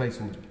 This place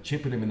will,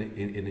 Chippenham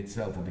in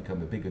itself will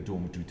become a bigger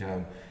dormitory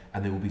town,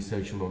 and there will be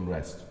social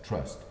unrest,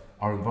 trust.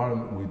 Our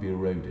environment will be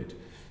eroded.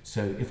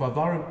 So if our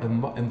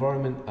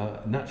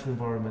natural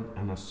environment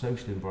and our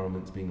social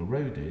environment's being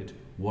eroded,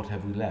 what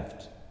have we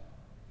left?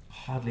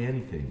 Hardly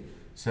anything.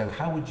 So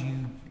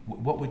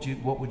what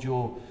would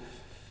your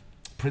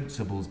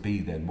principles be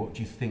then? What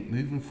do you think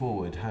moving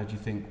forward? How do you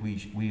think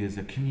we as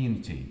a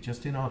community,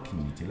 just in our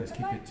community,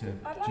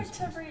 I'd like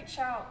to reach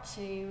out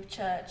to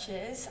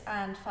churches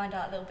and find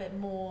out a little bit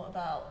more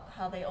about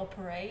how they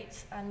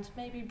operate, and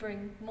maybe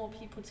bring more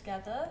people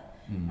together.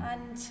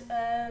 And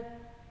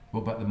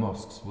what about the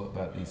mosques? What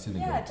about the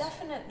synagogues? Yeah,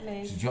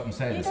 definitely. So, do you know what I'm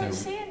saying? You don't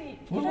see any.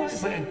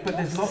 But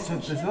there's lots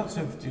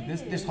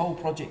of this whole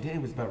project here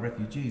was about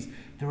refugees.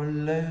 There are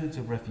loads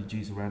of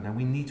refugees around now.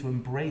 We need to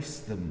embrace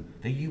them.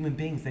 They're human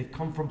beings. They've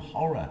come from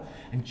horror.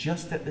 And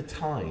just at the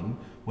time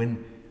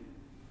when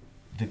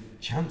the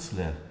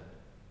Chancellor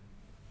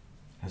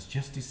has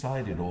just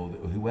decided, or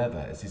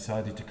whoever has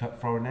decided to cut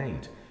foreign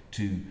aid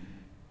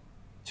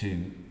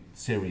to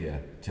Syria,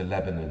 to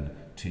Lebanon,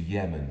 to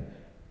Yemen.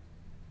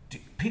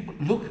 People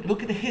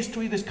look at the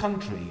history of this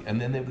country, and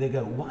then they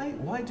go,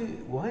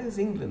 why is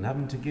England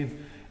having to give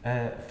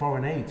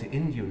foreign aid to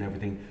India and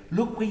everything?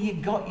 Look where you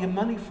got your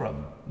money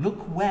from. Look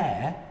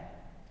where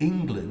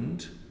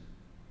England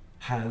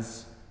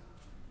has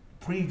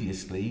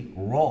previously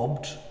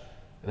robbed.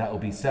 That will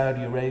be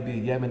Saudi Arabia,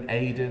 Yemen,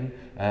 Aden.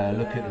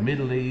 Look at the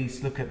Middle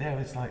East. Look at there.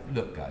 It's like,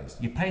 look, guys,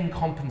 you're paying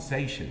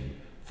compensation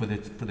for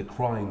the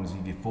crimes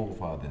of your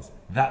forefathers.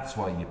 That's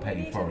why you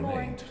pay foreign aid. We need a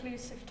more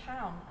inclusive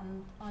town,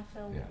 and I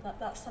feel that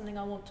that's something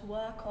I want to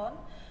work on.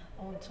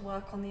 I want to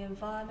work on the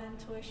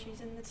environmental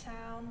issues in the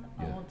town.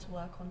 I want to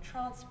work on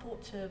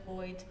transport to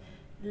avoid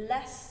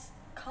less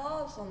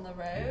cars on the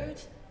road,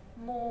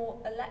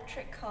 more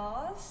electric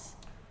cars.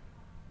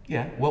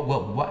 Yeah, well,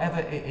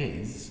 whatever it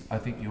is, I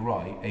think you're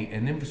right.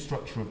 An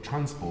infrastructure of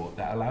transport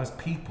that allows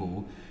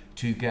people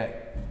to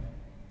get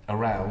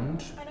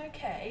around.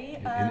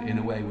 And in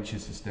a way which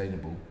is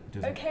sustainable.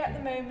 At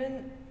the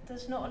moment,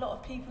 there's not a lot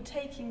of people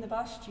taking the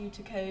bus due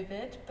to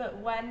COVID, but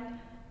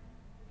when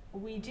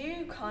we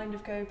do kind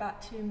of go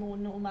back to more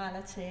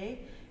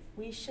normality,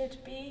 we should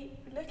be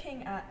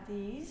looking at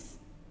these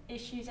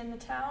issues in the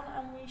town,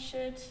 and we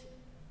should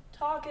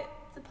target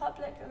the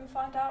public and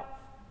find out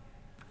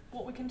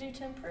what we can do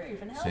to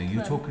improve and help them. So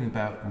you're talking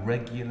about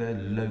regular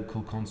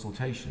local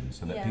consultations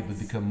so that people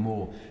become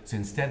more... So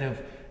instead of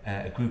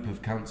a group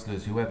of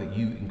councillors, whoever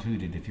you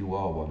included if you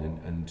are one,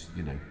 and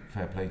you know,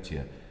 fair play to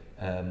you,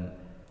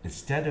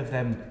 instead of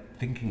them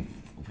thinking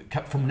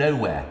from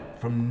nowhere,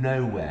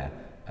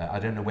 I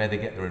don't know where they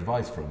get their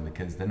advice from,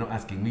 because they're not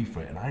asking me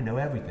for it, and I know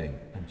everything.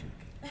 I'm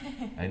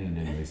joking. I only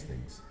know those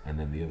things, and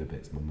then the other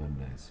bits my mum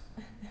knows.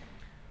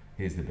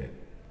 Here's the bit.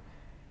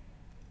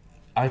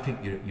 I think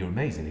you're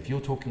amazing. If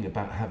you're talking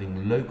about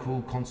having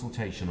local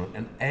consultation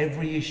on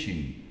every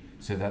issue,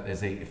 so that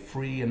there's a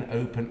free and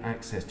open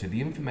access to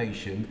the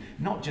information,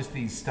 not just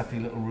these stuffy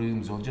little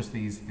rooms, or just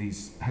these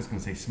I was going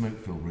to say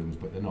smoke-filled rooms,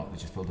 but they're not, they're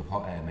just filled with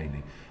hot air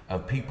mainly,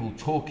 of people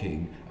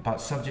talking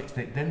about subjects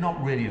that they're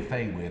not really au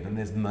fait with, and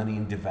there's money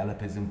and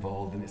developers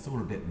involved, and it's all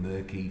a bit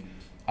murky.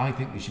 I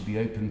think there should be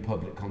open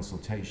public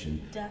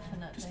consultation.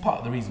 Definitely. It's part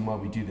of the reason why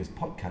we do this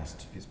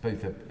podcast. It's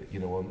both,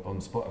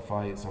 on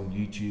Spotify, it's on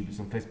YouTube, it's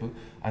on Facebook.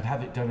 I'd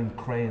have it done in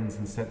crayons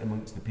and sent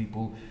amongst the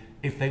people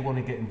if they want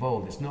to get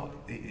involved.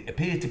 It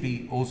appears to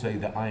be also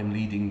that I am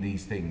leading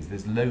these things.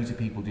 There's loads of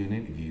people doing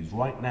interviews.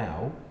 Right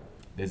now,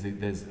 there's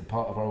a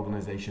part of our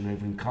organisation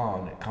over in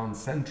Cairn, at Cairn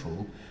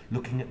Central,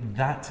 looking at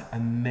that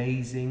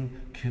amazing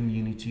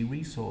community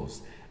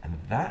resource. And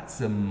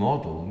that's a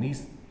model. And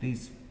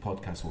these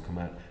podcasts will come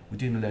out. We're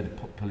doing a load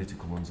of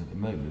political ones at the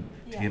moment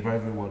to give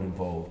everyone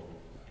involved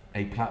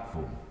a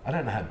platform. I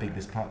don't know how big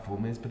this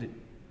platform is, but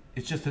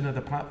it's just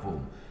another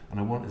platform. And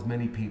I want as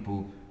many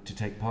people to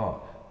take part.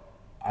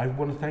 I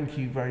want to thank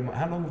you very much.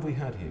 How long have we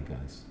had here,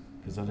 guys?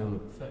 Because I don't know.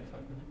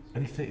 35 minutes.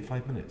 Only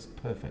 35 minutes.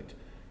 Perfect.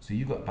 So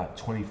you got about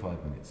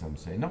 25 minutes. I'm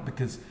saying not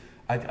because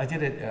I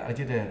did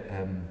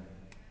an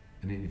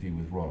interview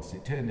with Ross.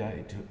 It turned out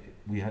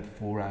we had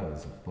 4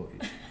 hours of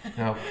footage.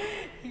 Now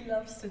he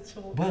loves to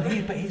talk. Well,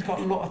 but he's got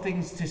a lot of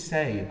things to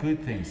say,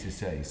 good things to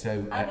say.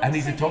 So and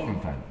he's a Tottenham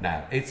fan.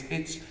 Now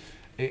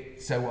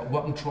so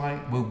what we're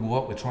trying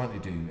to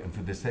do, and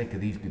for the sake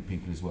of these good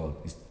people as well,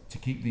 is to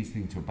keep these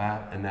things to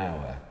about an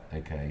hour.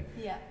 Okay.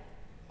 Yeah.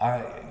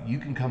 You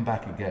can come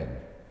back again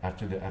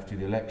after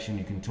the election.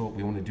 You can talk.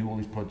 We want to do all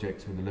these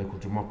projects with the local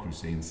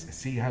democracy and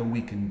see how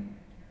we can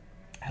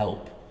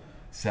help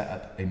set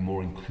up a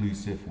more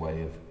inclusive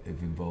way of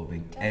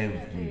involving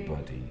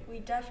everybody. We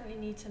definitely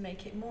need to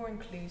make it more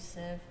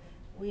inclusive.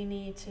 We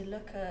need to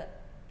look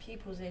at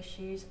people's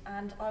issues,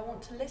 and I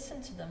want to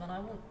listen to them, and I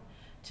want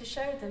to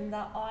show them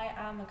that I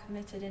am a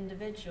committed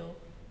individual.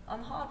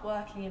 I'm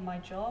hardworking in my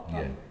job.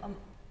 Yeah. I'm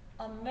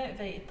a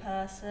motivated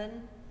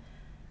person.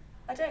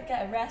 I don't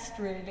get a rest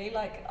really.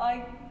 Like,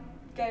 I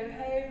go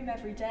home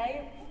every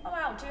day. I'm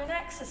out doing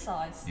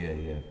exercise. Yeah,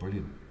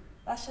 brilliant.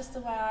 That's just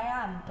the way I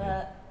am.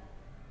 But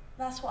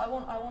that's what I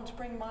want. I want to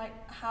bring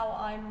how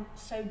I'm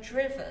so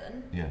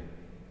driven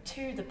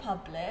to the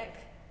public,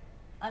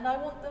 and I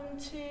want them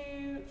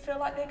to feel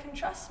like they can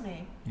trust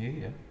me.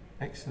 Yeah,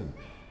 excellent.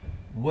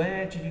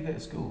 Where did you go to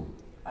school?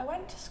 I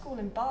went to school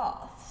in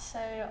Bath. So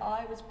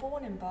I was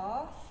born in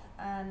Bath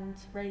and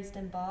raised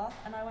in Bath,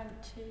 and I went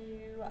to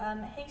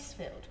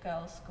Haysfield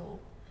Girls' School.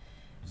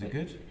 Was it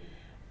good?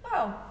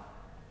 Well,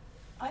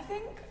 I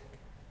think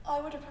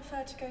I would have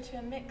preferred to go to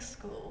a mixed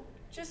school,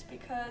 just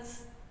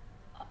because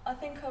I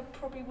think I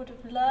probably would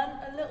have learned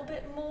a little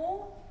bit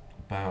more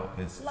about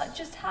this, like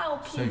just how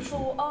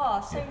people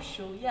are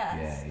social.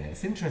 Yes. Yeah.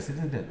 It's interesting,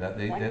 isn't it, that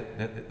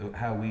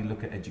how we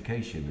look at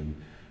education, and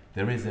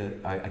there is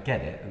I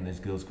get it, and there's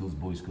girls' schools,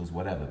 boys' schools,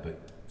 whatever, but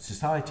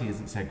society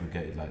isn't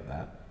segregated like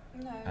that.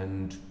 No.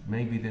 And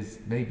maybe there's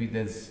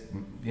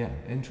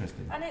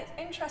interesting. And it's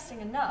interesting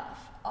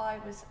enough, I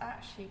was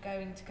actually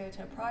going to go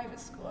to a private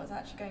school. I was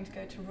actually going to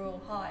go to Royal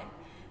High,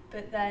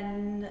 but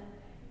then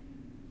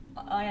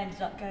I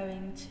ended up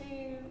going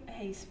to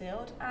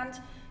Haysfield, and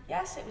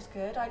yes, it was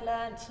good. I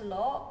learnt a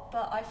lot,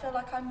 but I feel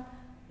like I'm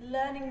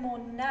learning more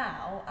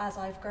now as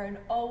I've grown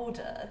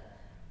older,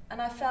 and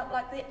I felt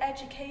like the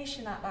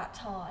education at that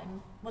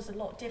time was a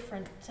lot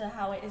different to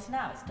how it is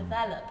now. It's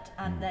developed,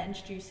 and they're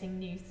introducing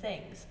new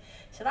things.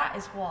 So that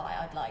is why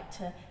I'd like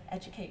to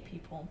educate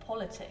people on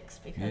politics,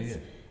 because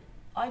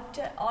I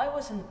didn't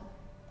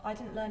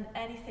learn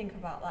anything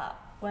about that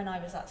when I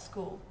was at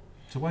school.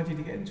 So why did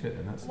you get into it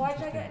then? Why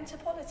did I get into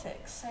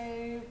politics? So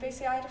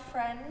basically I had a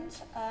friend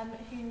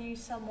who knew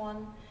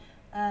someone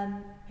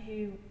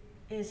who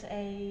is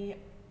a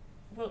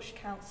Wiltshire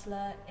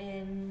councillor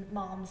in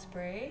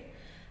Malmesbury,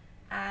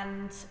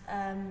 and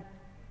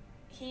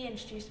he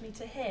introduced me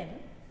to him,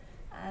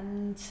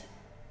 and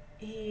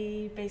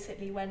he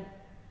basically went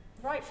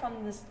right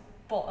from the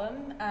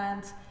bottom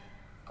and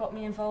got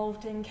me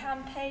involved in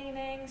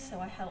campaigning. So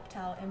I helped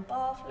out in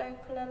Bath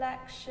local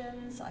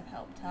elections, I've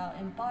helped out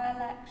in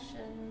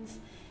by-elections,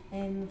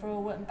 in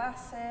Royal Wootton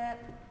Bassett.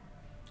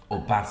 Or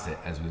Bassett,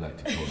 as we like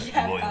to call it.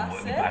 Royal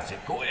Wootton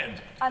Bassett, go in.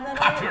 And then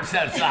Cut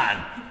yourself,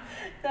 son.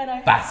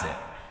 Bassett.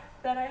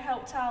 Then I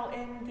helped out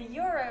in the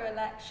Euro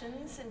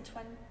elections in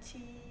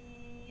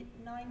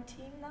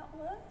 2019, that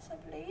was, I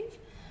believe.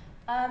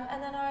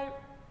 And then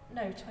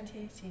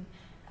 2018.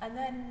 And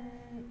then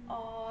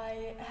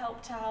I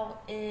helped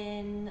out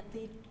in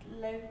the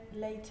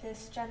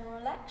latest general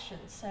election.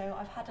 So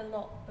I've had a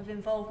lot of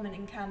involvement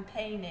in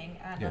campaigning,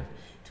 and I've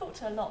talked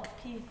to a lot of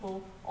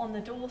people on the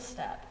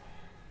doorstep.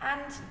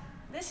 And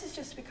this has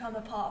just become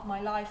a part of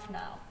my life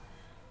now.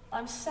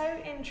 I'm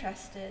so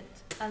interested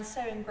and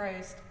so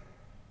engrossed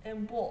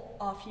in what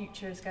our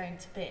future is going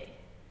to be.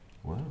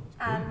 Wow.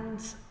 And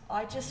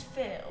I just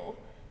feel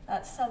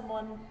that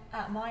someone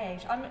at my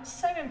age, I'm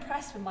so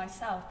impressed with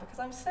myself because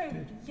I'm so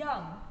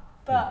young,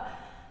 but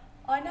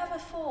I never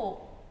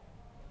thought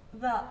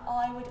that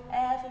I would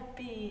ever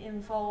be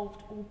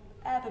involved or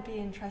ever be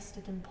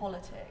interested in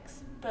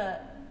politics,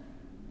 but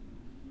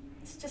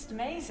it's just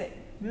amazing.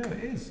 No,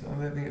 it is.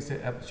 I think it's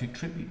an absolute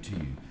tribute to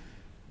you.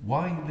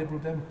 Why Liberal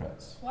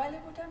Democrats? Why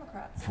Liberal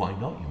Democrats? Why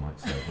not, you might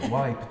say, but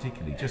why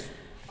particularly? Just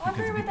I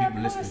because agree of the with their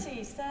people listening?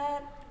 policies.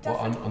 They're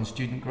What, on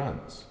student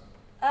grants?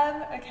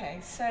 Okay,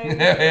 so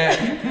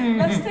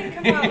let's think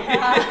about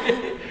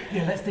that.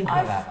 Yeah, let's think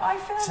about that. I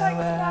feel like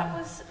that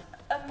was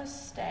a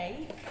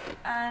mistake,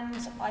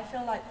 and I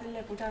feel like the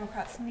Liberal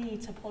Democrats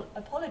need to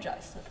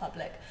apologise to the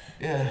public.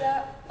 Yeah.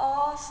 There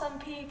are some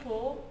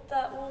people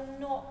that will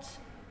not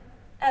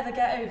ever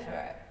get over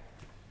it.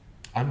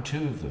 I'm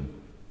two of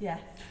them. Yeah.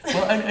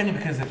 Well, only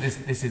because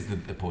this is the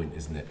point,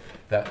 isn't it?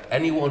 That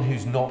anyone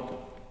who's not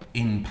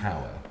in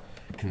power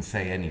can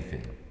say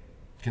anything.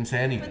 Can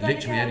say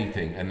literally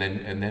anything, and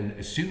then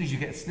as soon as you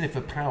get a sniff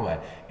of power,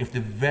 if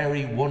the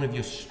very one of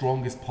your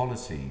strongest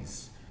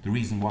policies, the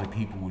reason why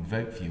people would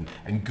vote for you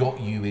and got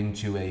you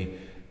into a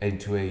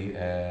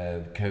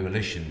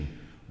coalition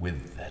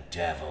with the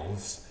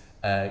devils,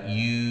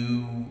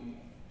 you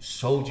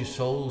sold your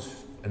souls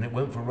and it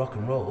went for rock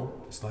and roll.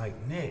 It's like,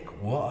 Nick,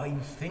 what are you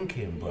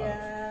thinking, bruv?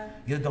 Yeah.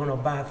 You've done a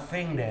bad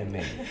thing there,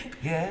 mate.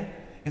 Yeah?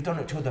 You've done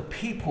it to other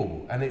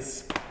people, and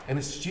it's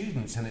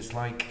students, and it's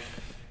like,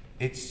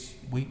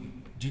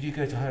 did you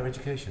go to higher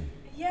education?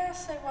 Yeah,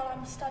 so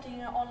I'm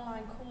studying an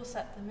online course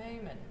at the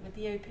moment with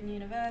the Open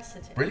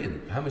University.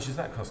 Brilliant. How much is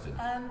that costing?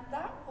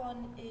 That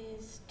one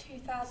is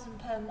 $2,000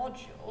 per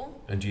module.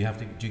 And do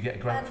you get a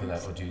grant for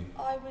that, or do you?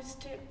 I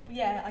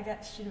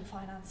get student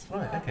finance for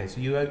that. Right. Okay.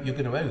 So you're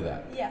going to owe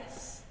that.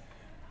 Yes.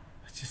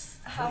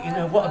 However, you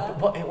know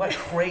what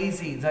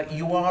crazy that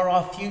you are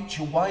our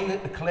future. Why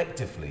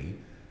collectively?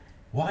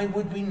 Why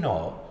would we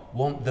not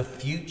want the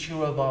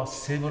future of our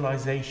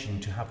civilization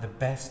to have the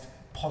best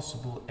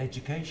possible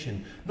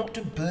education, not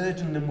to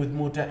burden them with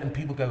more debt? And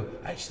people go,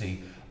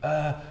 actually,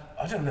 I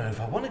don't know if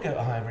I want to go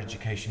to higher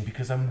education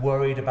because I'm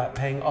worried about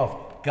paying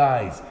off.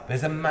 Guys,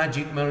 there's a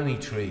magic money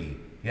tree.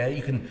 Yeah,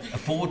 you can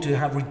afford to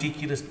have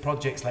ridiculous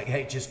projects like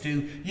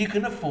HS2. You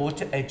can afford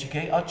to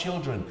educate our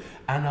children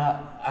and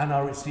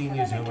our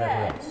seniors and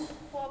whoever else.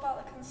 What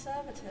about the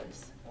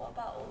Conservatives? What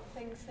about all the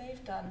things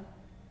they've done?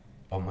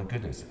 Oh my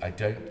goodness, I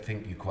don't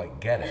think you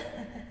quite get it.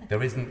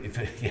 There isn't, if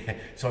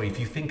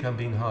you think I'm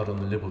being hard on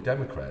the Liberal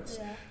Democrats,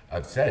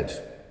 I've said,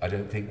 I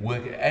don't think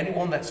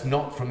anyone that's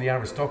not from the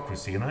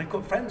aristocracy, and I've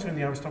got friends who are in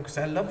the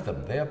aristocracy, I love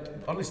them. They are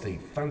honestly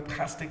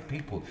fantastic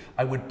people.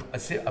 I've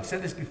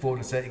said this before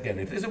and I say it again,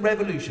 if there's a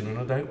revolution,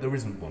 and I hope there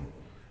isn't one,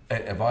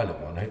 a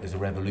violent one, I hope there's a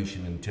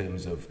revolution in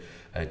terms of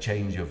a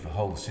change of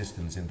whole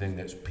systems and things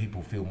that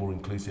people feel more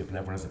inclusive and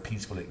everyone has a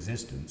peaceful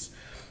existence.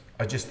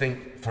 I just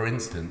think, for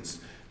instance,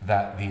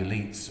 that the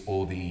elites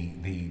or the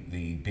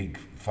big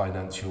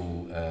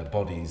financial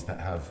bodies that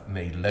have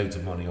made loads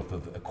of money off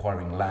of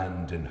acquiring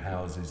land and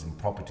houses and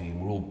property,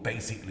 and we're all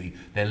basically,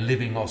 they're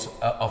living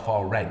off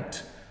our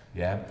rent,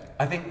 yeah?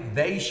 I think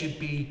they should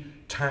be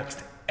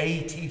taxed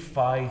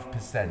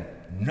 85%.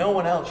 No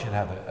one else should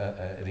have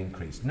an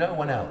increase. No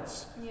one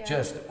else. Yeah.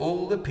 Just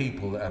all the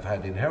people that have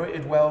had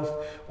inherited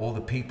wealth, all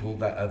the people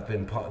that have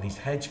been part of these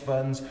hedge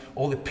funds,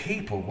 all the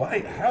people.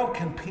 Why? How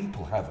can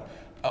people have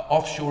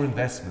offshore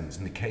investments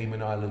in the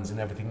Cayman Islands and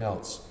everything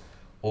else?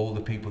 All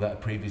the people that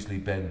have previously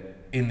been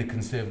in the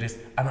Conservatives,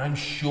 and I'm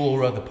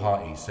sure other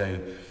parties. So,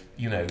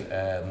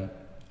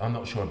 I'm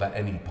not sure about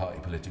any party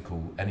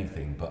political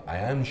anything, but I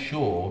am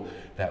sure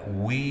that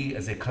we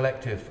as a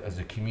collective, as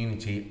a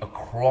community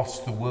across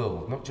the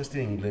world, not just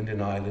in England,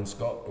 in Ireland,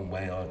 Scotland,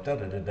 Wales,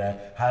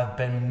 have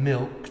been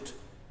milked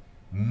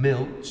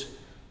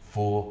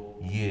for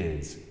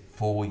years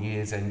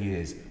and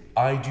years.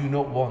 I do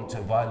not want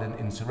a violent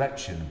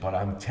insurrection, but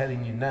I'm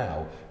telling you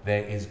now,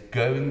 there is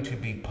going to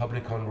be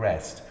public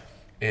unrest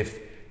if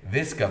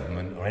this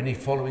government or any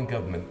following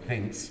government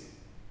thinks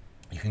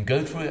you can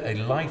go through a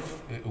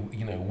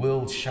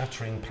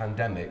world-shattering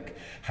pandemic,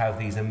 have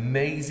these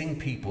amazing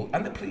people,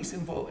 and the police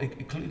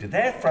included,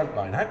 they're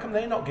frontline. How come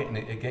they're not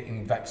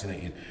getting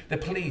vaccinated? The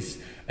police,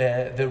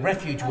 the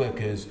refuge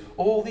workers,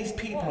 all these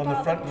people on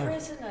the front line.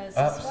 Prisoners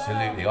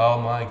Absolutely. as well?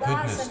 Oh my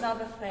goodness. That's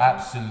another thing.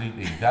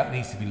 Absolutely. That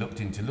needs to be looked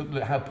into.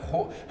 Look how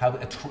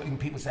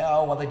people say,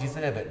 oh, well, they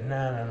deserve it.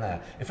 No.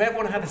 If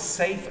everyone had the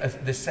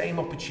same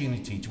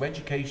opportunity to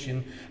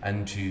education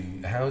and to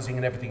housing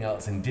and everything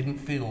else, and didn't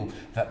feel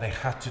that they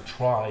had to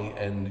try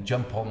and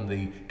jump on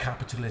the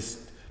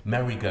capitalist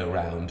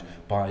merry-go-round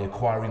by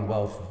acquiring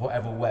wealth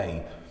whatever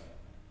way,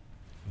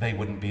 they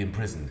wouldn't be in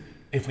prison.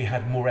 If we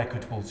had more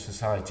equitable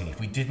society, if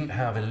we didn't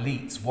have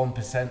elites,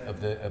 1% of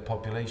the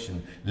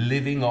population,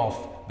 living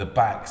off the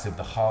backs of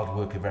the hard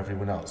work of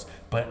everyone else.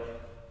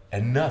 But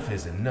enough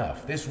is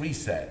enough. This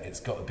reset, it's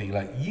got to be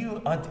like,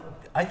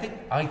 I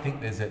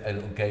think there's a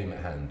little game at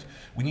hand.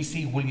 When you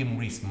see William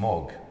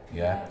Rees-Mogg,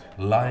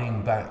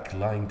 lying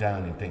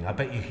down and thing, I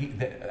bet you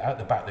out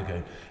the back they're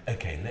going,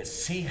 okay, let's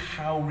see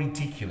how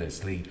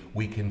ridiculously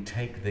we can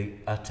take the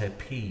utter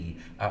pee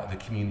out of the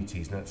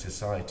communities and out of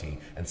society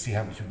and see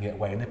how much we can get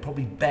away. And they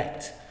probably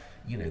bet,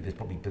 there's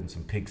probably been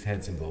some pigs'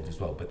 heads involved as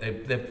well, but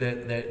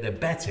they're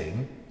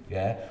betting,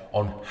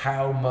 on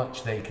how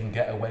much they can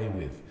get away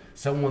with.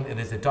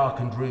 There's a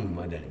darkened room,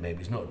 I don't know,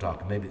 maybe it's not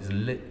darkened, maybe it's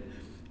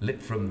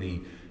lit from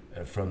the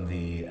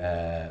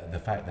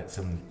fact that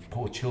some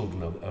poor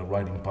children are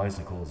riding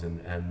bicycles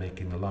and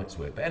making the lights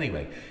work. But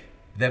anyway,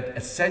 they're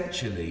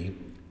essentially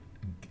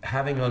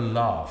having a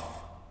laugh.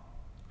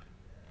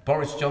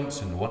 Boris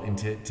Johnson wanting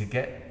to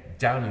get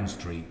Downing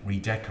Street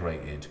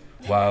redecorated,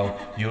 while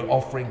you're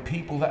offering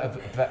people that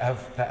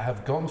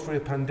have gone through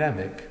a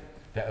pandemic,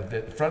 that have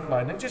the front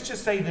line, and just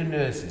say the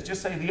nurses,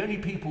 just say the only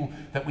people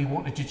that we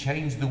wanted to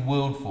change the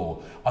world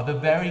for are the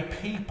very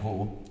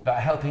people that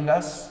are helping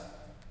us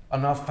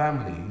and our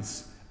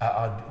families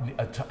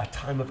at a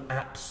time of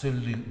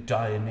absolute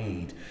dire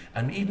need.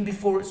 And even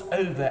before it's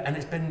over, and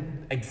it's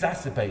been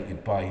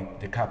exacerbated by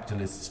the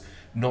capitalists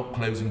not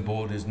closing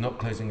borders, not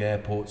closing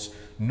airports,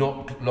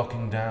 not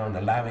locking down,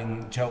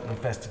 allowing Cheltenham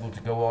Festival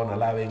to go on,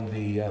 allowing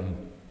the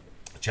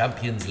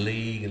Champions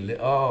League, and it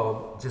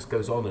just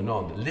goes on and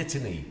on. The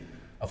litany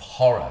of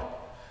horror.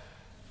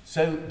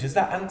 So does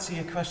that answer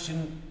your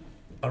question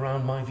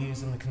around my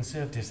views on the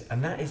Conservatives?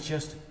 And that is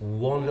just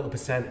 1 little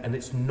percent. And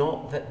it's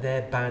not that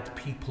they're bad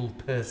people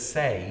per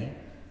se.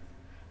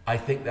 I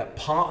think that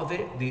part of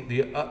it,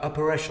 the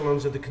upper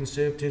echelons of the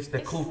Conservatives,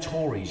 they're called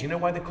Tories. You know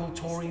why they're called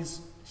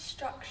Tories?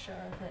 Structure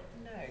of it,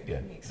 no.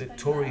 Yeah, the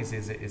Tories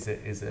is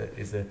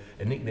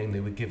a nickname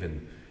they were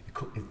given.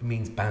 It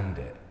means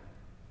bandit.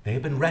 They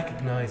have been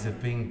recognised as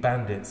being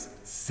bandits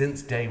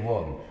since day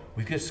one.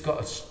 We've just got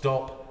to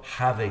stop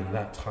having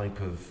that type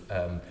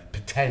of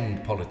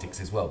pretend politics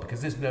as well,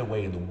 because there's no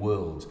way in the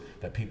world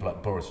that people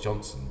like Boris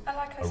Johnson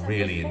are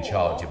really in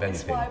charge of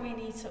anything. That's why we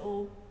need to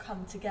all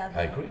come together.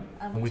 I agree.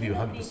 I'm with you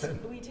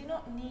 100%. We do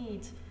not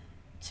need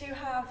to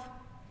have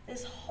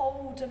this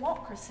whole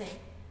democracy.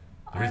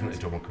 There isn't a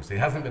democracy.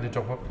 There hasn't been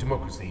a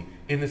democracy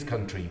in this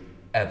country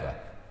ever.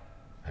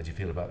 How do you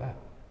feel about that?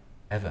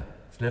 Ever.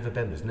 It's never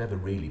been. There's never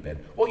really been.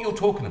 What you're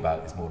talking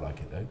about is more like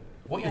it, though.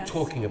 What you're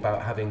talking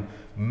about, having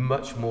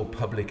much more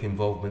public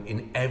involvement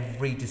in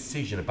every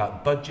decision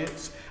about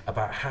budgets,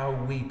 about how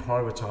we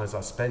prioritise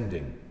our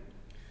spending.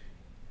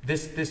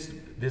 This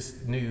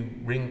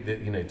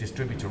new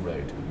distributor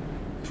road,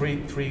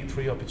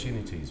 three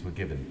opportunities were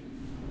given.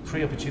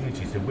 3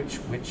 opportunities to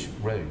which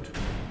road,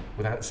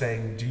 without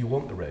saying, do you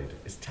want the road?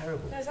 It's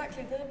terrible. No,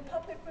 exactly. The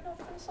public were not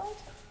consulted.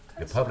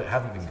 The public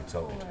haven't been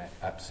consulted.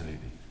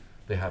 Absolutely.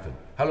 They haven't.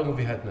 How long have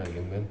we had now,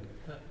 young man?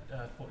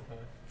 45.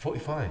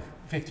 45.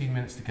 15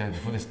 minutes to go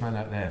before this man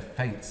out there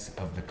faints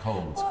of the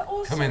cold. Well,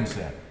 also, come in,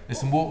 sir. There's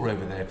some water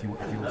over there if you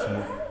want some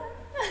water.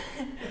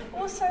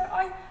 Also,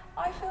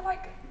 I feel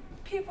like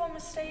people are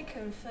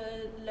mistaken for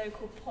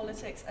local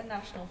politics and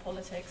national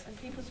politics, and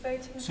people's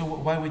voting. So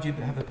why would you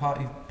have a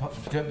party?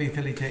 Don't be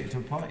affiliated to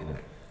a party then.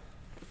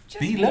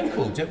 Be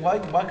local.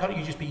 Why can't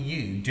you just be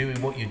you doing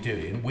what you're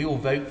doing? We all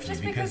vote for you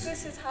because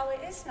this is how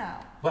it is now.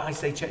 Well, I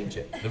say change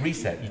it. The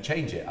reset, you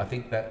change it. I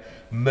think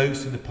that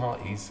most of the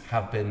parties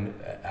have been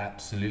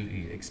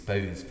absolutely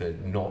exposed for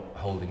not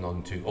holding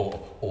on to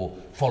or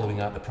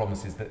following out the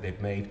promises that they've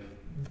made.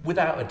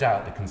 Without a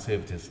doubt, the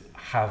Conservatives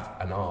have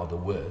and are the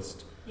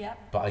worst. Yeah.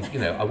 But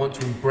I want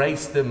to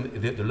embrace them,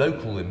 the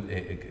local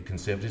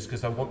Conservatives,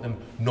 because I want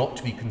them not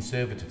to be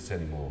Conservatives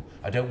anymore.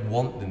 I don't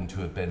want them to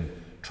have been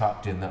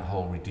trapped in that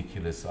whole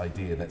ridiculous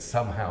idea that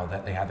somehow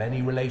that they have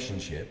any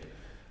relationship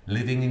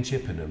living in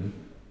Chippenham,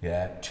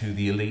 to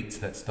the elites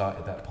that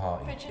started that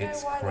party. But you know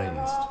why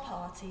there are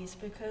parties?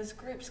 Because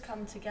groups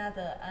come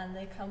together and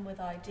they come with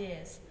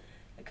ideas.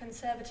 The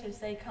Conservatives,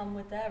 they come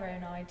with their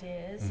own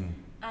ideas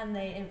and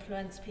they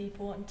influence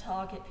people and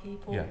target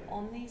people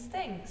on these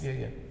things.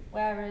 Yeah.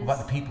 Whereas... What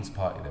about the People's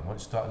Party then? Why don't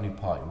you start a new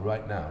party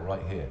right now,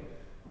 right here?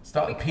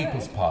 Start a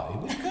People's Party.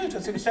 We could,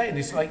 that's what I'm saying.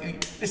 It's like,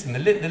 listen, the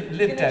Lib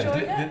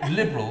Dems, the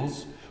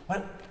Liberals,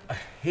 well,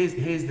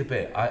 here's the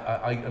bit.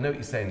 I know what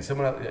you're saying.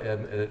 Someone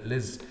else,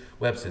 Liz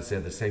Webster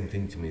said the same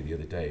thing to me the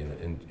other day,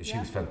 and she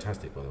was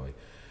fantastic, by the way.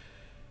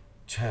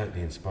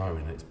 Totally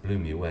inspiring. It's blew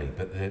me away.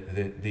 But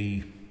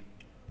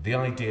the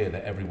idea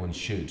that everyone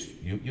should,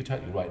 you're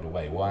totally right in a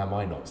way. Why am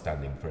I not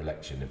standing for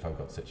election if I've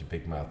got such a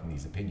big mouth and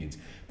these opinions?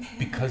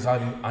 Because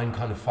I'm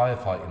kind of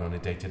firefighting on a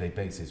day-to-day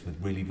basis with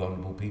really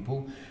vulnerable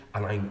people,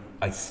 and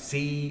I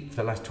see for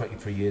the last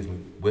 23 years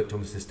we've worked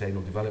on the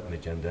Sustainable Development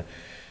Agenda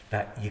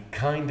that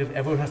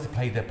everyone has to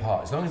play their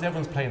part. As long as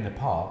everyone's playing their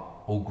part,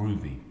 all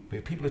groovy. But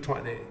if people are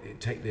trying to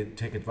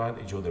take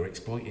advantage, or they're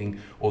exploiting,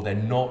 or they're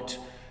not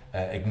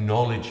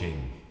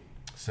acknowledging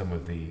some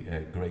of the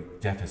great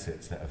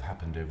deficits that have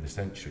happened over the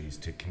centuries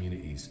to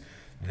communities,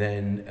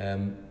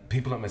 then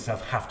people like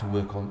myself have to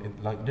work on,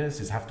 like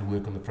nurses have to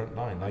work on the front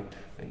line, like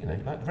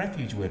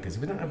refuge workers.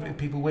 If we don't have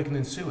people working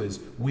in sewers,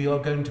 we are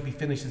going to be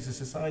finished as a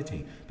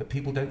society. But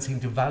people don't seem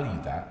to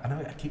value that, and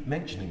I keep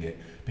mentioning it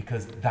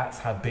because that's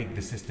how big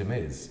the system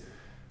is.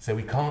 So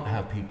we can't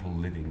have people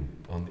living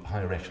on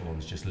higher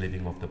echelons just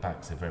living off the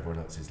backs of everyone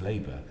else's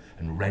labour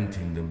and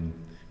renting them,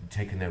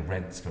 taking their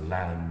rents for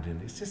land,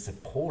 and it's just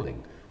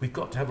appalling. We've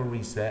got to have a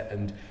reset,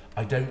 and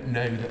I don't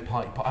know that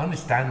I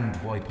understand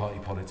why party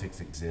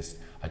politics exist.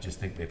 I just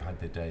think they've had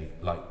their day,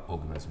 like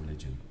organised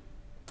religion.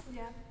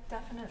 Yeah,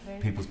 definitely.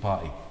 People's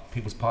Party.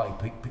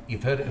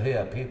 You've heard it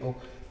here, people.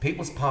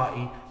 People's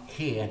Party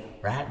here,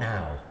 right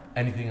now.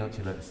 Anything else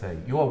you'd like to say?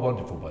 You are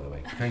wonderful, by the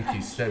way. Thank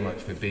you so much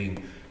for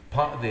being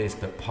part of this,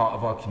 but part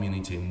of our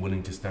community and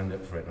willing to stand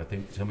up for it. And I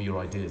think some of your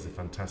ideas are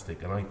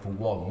fantastic. And I, for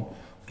one,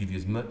 give you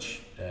as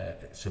much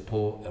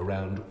support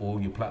around all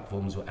your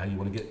platforms, or how you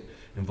want to get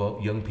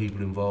involved, young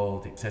people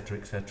involved, etc.,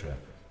 etc.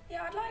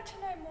 Yeah, I'd like to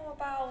know more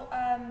about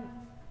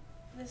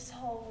this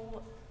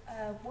whole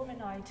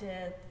woman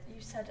idea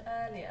you said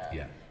earlier.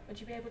 Yeah. Would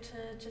you be able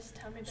to just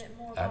tell me a bit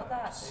more about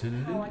Absolutely.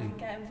 that? How I can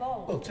get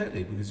involved? Well,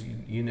 totally, because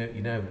you know,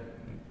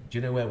 do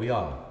you know where we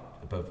are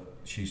above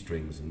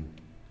shoestrings and?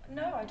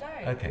 No, I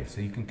don't. Okay,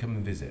 so you can come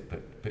and visit,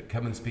 but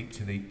come and speak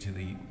to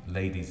the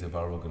ladies of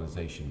our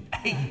organisation,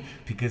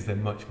 because they're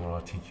much more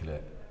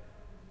articulate.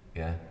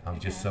 Yeah, I'm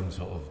just some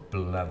sort of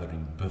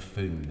blathering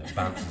buffoon that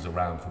bounces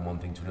around from one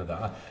thing to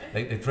another.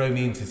 They throw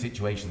me into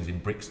situations in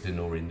Brixton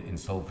or in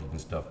Salford and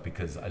stuff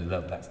because I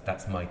love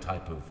that's my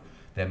type of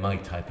They're my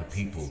type of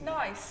people. It's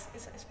nice.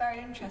 It's very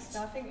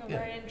interesting. I think you're a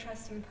very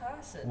interesting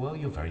person. Well,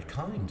 you're very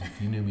kind.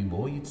 If you knew me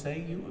more, you'd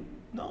say you were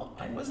not.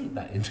 I wasn't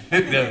that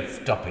interesting. No,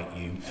 stop it,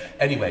 you.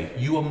 Anyway,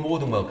 you are more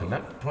than welcome.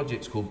 That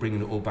project's called Bringing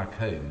It All Back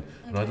Home,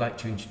 and I'd like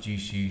to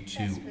introduce you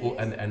to,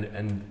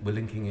 and we're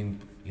linking in,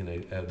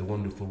 the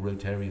wonderful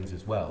Rotarians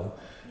as well.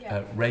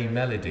 Yeah. Ray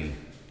Melody,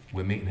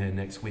 we're meeting her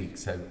next week,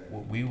 so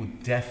we will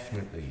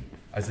definitely,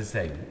 as I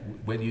say,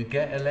 whether you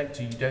get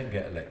elected, you don't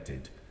get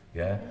elected,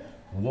 yeah. Mm-hmm.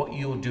 What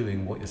you're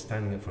doing, what you're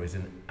standing up for is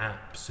an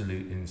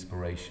absolute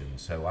inspiration.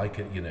 So I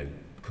can,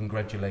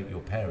 congratulate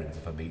your parents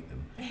if I meet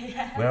them.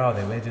 Yeah. Where are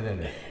they? Where do they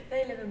live?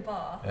 They live in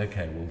Bath.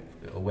 Okay, well,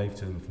 I'll wave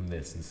to them from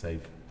this and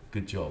say,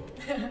 good job.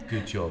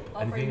 Good job.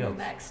 I'll Anything bring else? them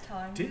next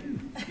time. Do.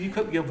 You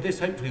could, this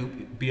hopefully will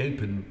be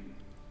open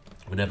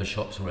whenever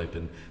shops are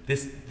open.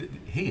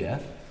 Here,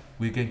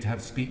 we're going to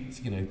have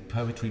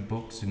poetry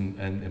books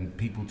and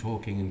people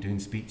talking and doing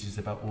speeches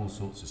about all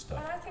sorts of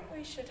stuff. And I think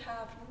we should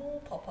have more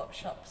pop-up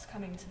shops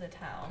coming to the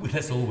town. Well,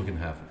 that's all we're going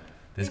to have.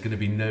 There's going to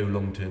be no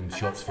long-term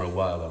shops for a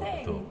while, I would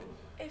have thought.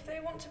 If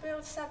they want to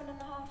build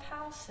 7.5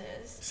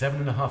 houses...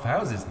 7.5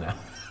 houses now?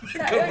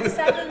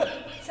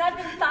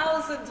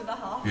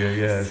 7,500.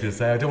 Yeah, I was going to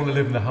say, I don't want to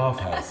live in the half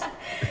house.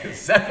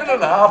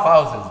 7.5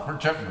 houses for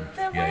Chapman.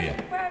 Then where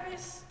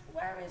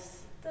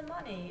is the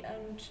money,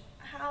 and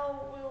how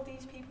will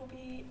these people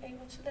be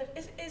able to live?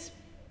 Is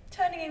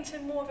turning into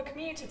more of a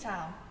commuter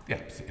town? Yeah,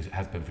 it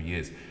has been for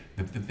years.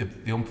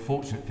 The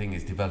unfortunate thing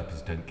is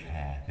developers don't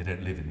care. They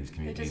don't live in these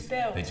communities. They just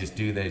build. They just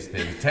do those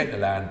things, take the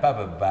land, blah,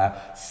 blah,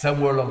 blah.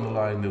 Somewhere along the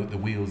line, the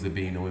wheels are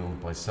being oiled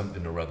by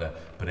something or other,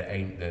 but it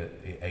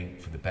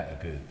ain't for the better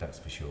good, that's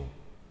for sure.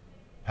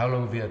 How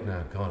long have you had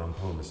now? God, I'm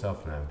pulling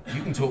myself now.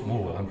 You can talk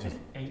more. I'm just...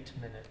 8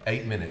 minutes.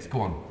 8 minutes.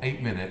 Go on.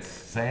 8 minutes.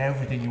 Say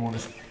everything you want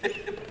to say.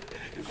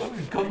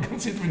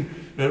 Considering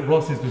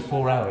Ross's was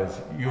 4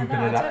 hours, you've been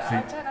an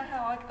absolute... I don't know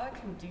how I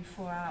can do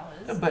 4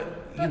 hours. But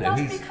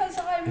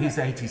he's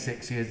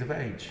 86 years of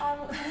age. I'm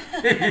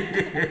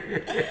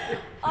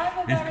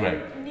a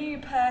very new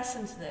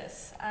person to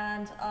this,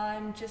 and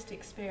I'm just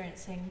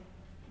experiencing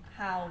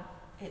how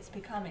it's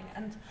becoming.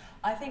 And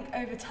I think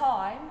over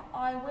time,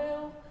 I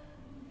will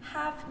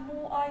have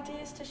more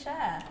ideas to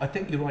share. I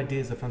think your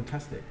ideas are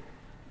fantastic.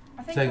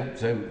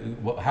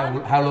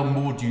 How long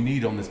more do you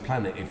need on this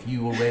planet if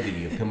you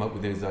already have come up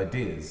with those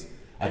ideas?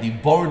 Have you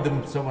borrowed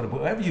them from someone?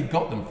 Wherever you've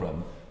got them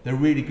from, they're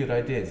really good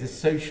ideas. This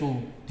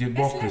social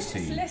democracy.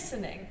 It's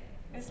listening.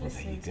 It's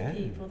listening to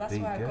people. That's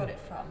where I got it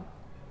from.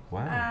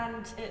 Wow.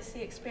 And it's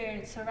the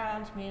experience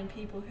around me and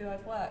people who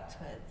I've worked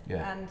with.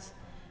 Yeah. And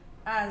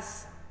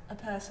as a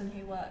person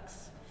who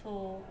works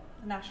for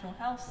the National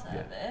Health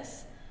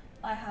Service,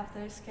 I have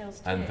those skills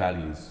too. And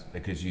values,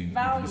 because you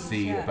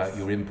see about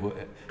your input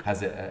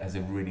has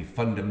a really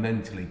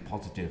fundamentally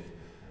positive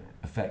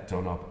effect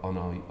on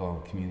our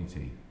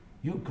community.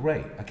 You're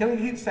great. I can't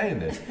keep saying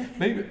this.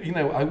 Maybe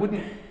I've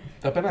been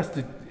asked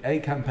to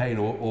campaign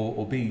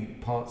or be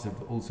parts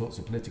of all sorts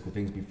of political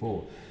things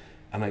before,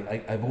 and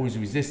I've always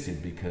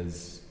resisted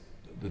because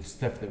the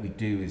stuff that we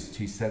do is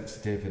too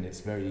sensitive, and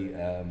it's very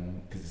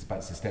because it's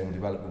about sustainable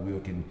development. We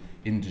work in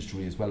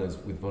industry as well as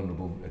with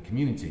vulnerable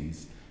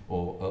communities.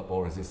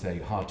 Or as they say,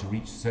 hard to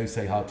reach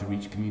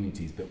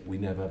communities, but we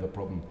never have a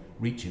problem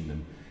reaching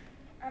them.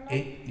 I'm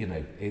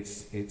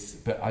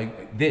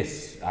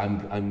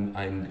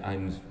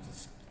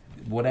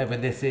whatever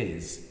this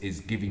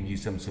is giving you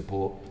some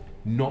support,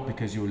 not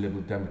because you're a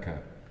Liberal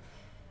Democrat.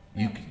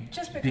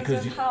 Just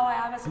because of how I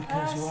am as a person.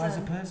 Because you are as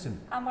a person.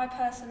 And my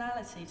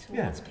personality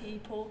towards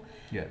people.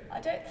 Yeah. I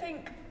don't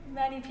think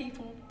many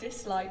people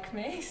dislike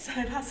me, so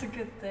that's a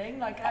good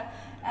thing.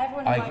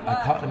 Everyone in my work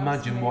I can't loves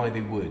imagine me. why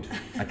they would.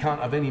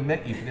 I've only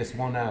met you for this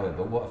 1 hour,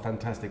 but what a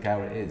fantastic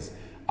hour it is.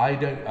 I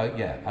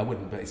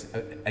wouldn't, but it's,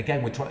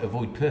 again, we're trying to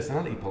avoid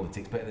personality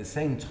politics, but at the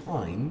same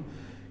time,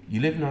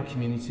 you live in our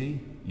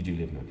community. You do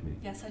live in our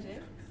community. Yes, I do.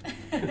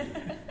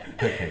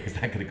 Okay, because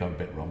that could have gone a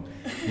bit wrong.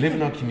 You live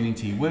in our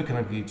community, you work in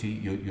our community,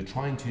 you're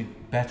trying to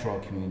better our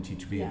community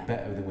to be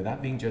better than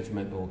without being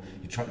judgmental.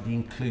 You try to be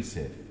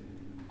inclusive.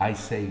 I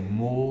say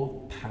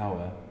more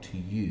power to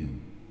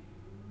you.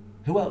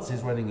 Who else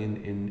is running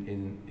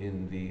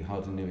in the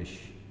Hard and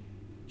Newish?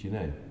 Do you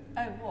know?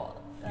 Oh, what?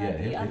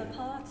 The other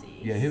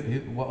parties? Yeah,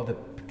 what are the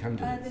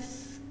candidates?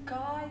 This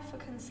guy for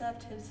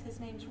Conservatives, his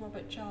name's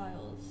Robert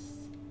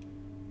Giles.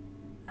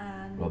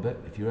 And Robert,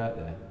 if you're out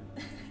there,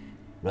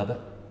 Robert,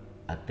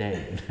 I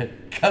dare you.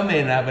 Come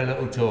in and have a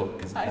little talk,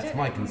 because that's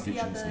my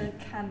constituency. The other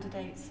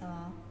candidates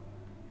are.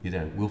 You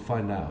don't. We'll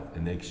find out,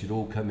 and they should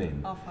all come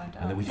in. I'll find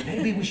out. And then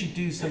maybe we should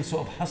do some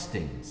sort of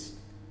hustings.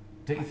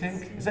 Don't you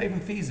think? Is that even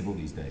feasible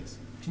these days?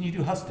 Can you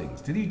do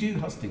hustings? Do you do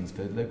hustings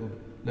for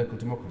local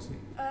democracy?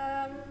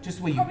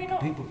 Just where probably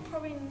not. People.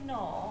 Probably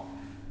not.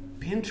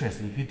 Be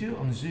interesting. You could do it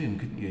on Zoom,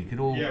 couldn't you? You could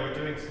all. Yeah, we're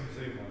doing some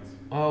Zoom ones.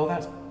 Oh,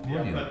 that's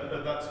brilliant. Yeah,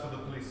 but that's for the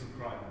police and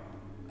crime.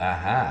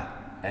 Aha,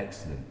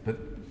 excellent. But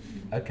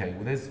okay,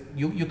 well,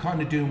 you're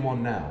kind of doing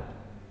one now,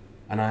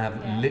 and I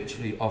have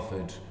literally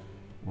offered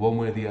one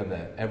way or the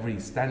other every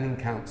standing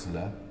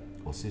councillor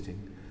or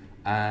sitting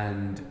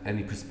and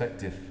any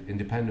prospective,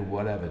 independent,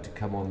 whatever, to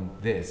come on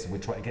this. We're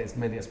trying to get as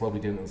many, that's why we're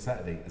doing it on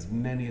Saturday, as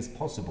many as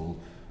possible.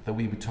 That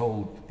we were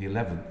told the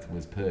 11th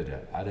was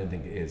Purda. I don't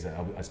think it is.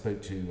 I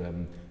spoke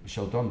to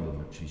Michelle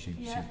Donlan, actually.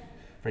 She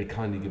very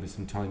kindly gave us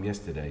some time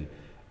yesterday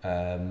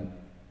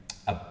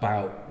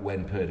about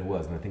when Purda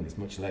was, and I think it's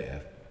much later.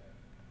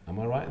 Am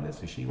I right in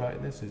this? Is she right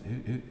in this?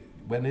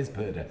 When is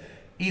Purda?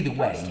 Either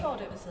way. I was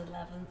told it was the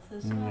 11th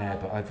as well. Yeah,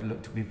 but I've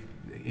looked, we've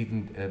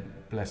even,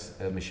 bless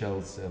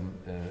Michelle's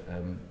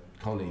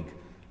colleague,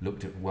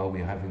 looked at while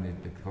we were having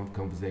the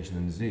conversation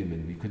on Zoom,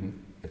 and we couldn't.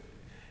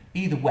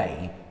 Either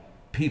way,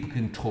 people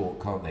can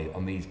talk, can't they,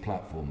 on these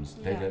platforms?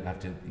 They don't have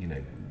to,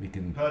 we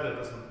can. Purda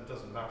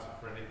doesn't matter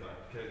for anything.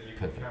 You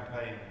can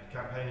campaign.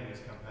 Campaigning is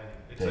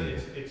campaigning.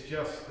 It's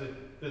just the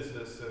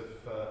business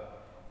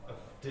of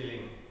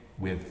dealing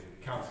with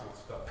council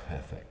stuff.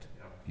 Perfect.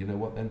 Yeah. You know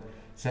what then?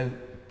 So,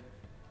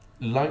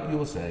 like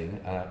you're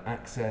saying,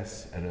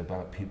 access and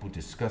about people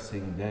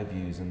discussing their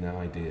views and their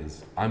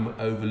ideas. I'm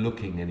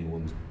overlooking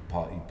anyone's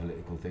party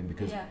political thing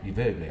because you've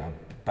heard me. I'm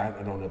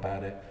bantering on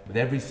about it with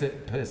every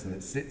person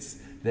that sits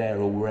there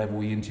or wherever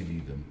we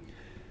interview them.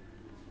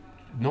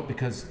 Not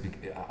because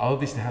I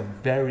obviously have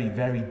very,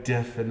 very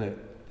definite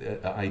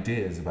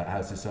ideas about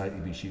how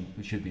society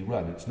should be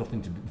run. It's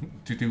nothing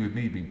to do with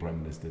me being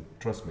Prime Minister,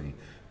 trust me.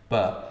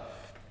 But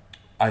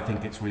I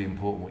think it's really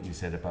important what you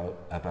said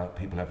about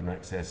people having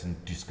access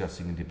and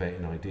discussing and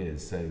debating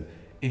ideas. So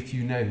if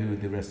you know who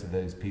the rest of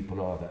those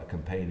people are that are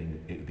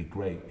campaigning, it would be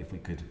great if we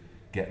could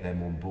get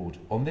them on board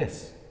on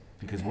this.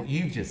 Because what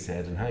you've just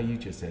said and how you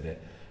just said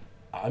it,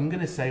 I'm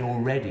going to say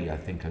already I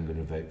think I'm going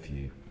to vote for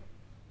you.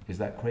 Is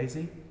that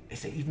crazy?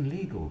 Is it even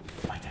legal?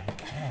 I don't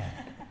care.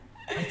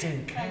 I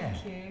don't care.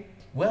 Thank you.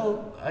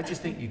 Well, I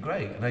just think you're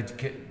great.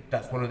 And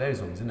that's one of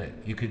those ones, isn't it?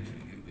 You could,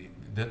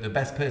 the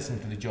best person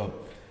for the job,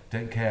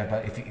 don't care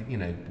about if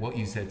what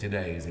you said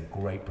today is a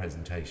great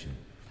presentation.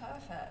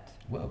 Perfect.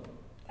 Well,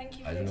 thank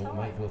you for your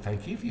time. Well,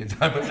 thank you for your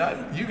time. But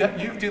no,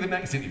 you do the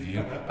next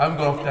interview. I'm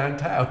going off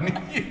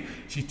downtown.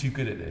 She's too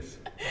good at this.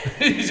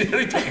 She's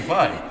only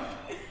 25.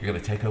 You're going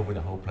to take over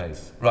the whole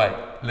place.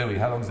 Right, Louis,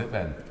 how long's it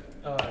been?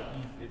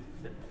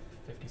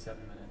 57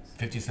 minutes.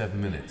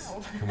 57 minutes.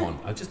 Wow. Come on.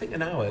 I just think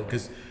an hour,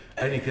 because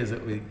I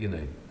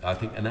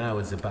think an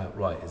hour is about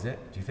right, is it?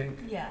 Do you think?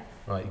 Yeah.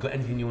 Right, you got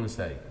anything you want to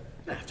say?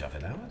 You don't have to have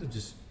an hour.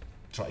 Just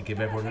try to give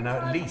everyone an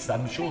hour at least.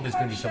 I'm sure there's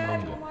going to be some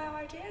longer. All my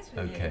ideas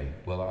with you. Okay,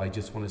 well, I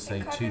just want to say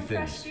two I've things.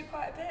 impressed you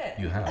quite a bit.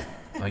 You have.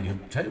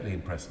 You've totally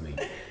impressed me.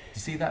 Do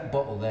you see that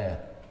bottle there?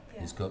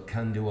 Yeah. It's got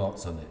can-do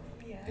arts on it.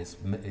 Yeah.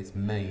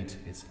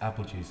 It's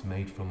apple juice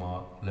made from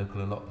our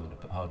local allotment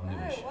at Hard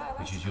Newish, wow,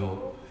 which is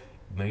cool.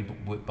 made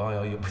by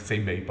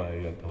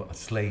a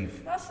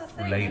slave That's the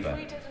thing. labour. If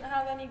we didn't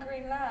have any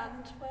green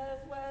land,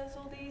 where's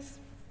all these?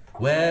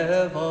 Where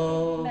have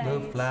all made? the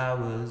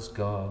flowers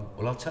gone?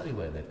 Well, I'll tell you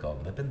where they've gone.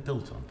 They've been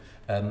built on.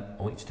 I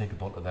want you to take a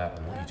bottle of that.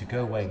 I want you to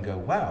go away and go,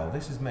 wow,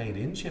 this is made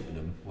in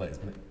Chippenham. Well, it's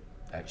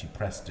actually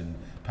pressed and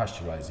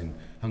pasteurised in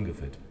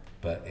Hungerford.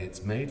 But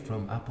it's made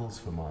from apples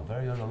from our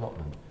very own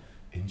allotment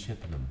in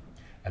Chippenham.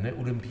 And it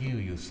will imbue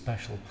your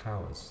special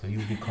powers. So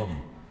you'll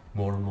become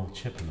more and more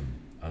Chippenham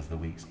as the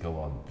weeks go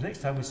on. The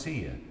next time we see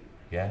you,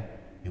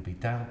 you'll be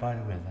down by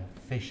the river,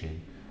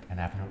 fishing, and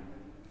having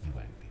you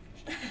won't be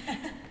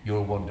fishing. You're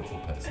a wonderful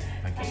person.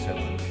 Thank you so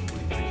much.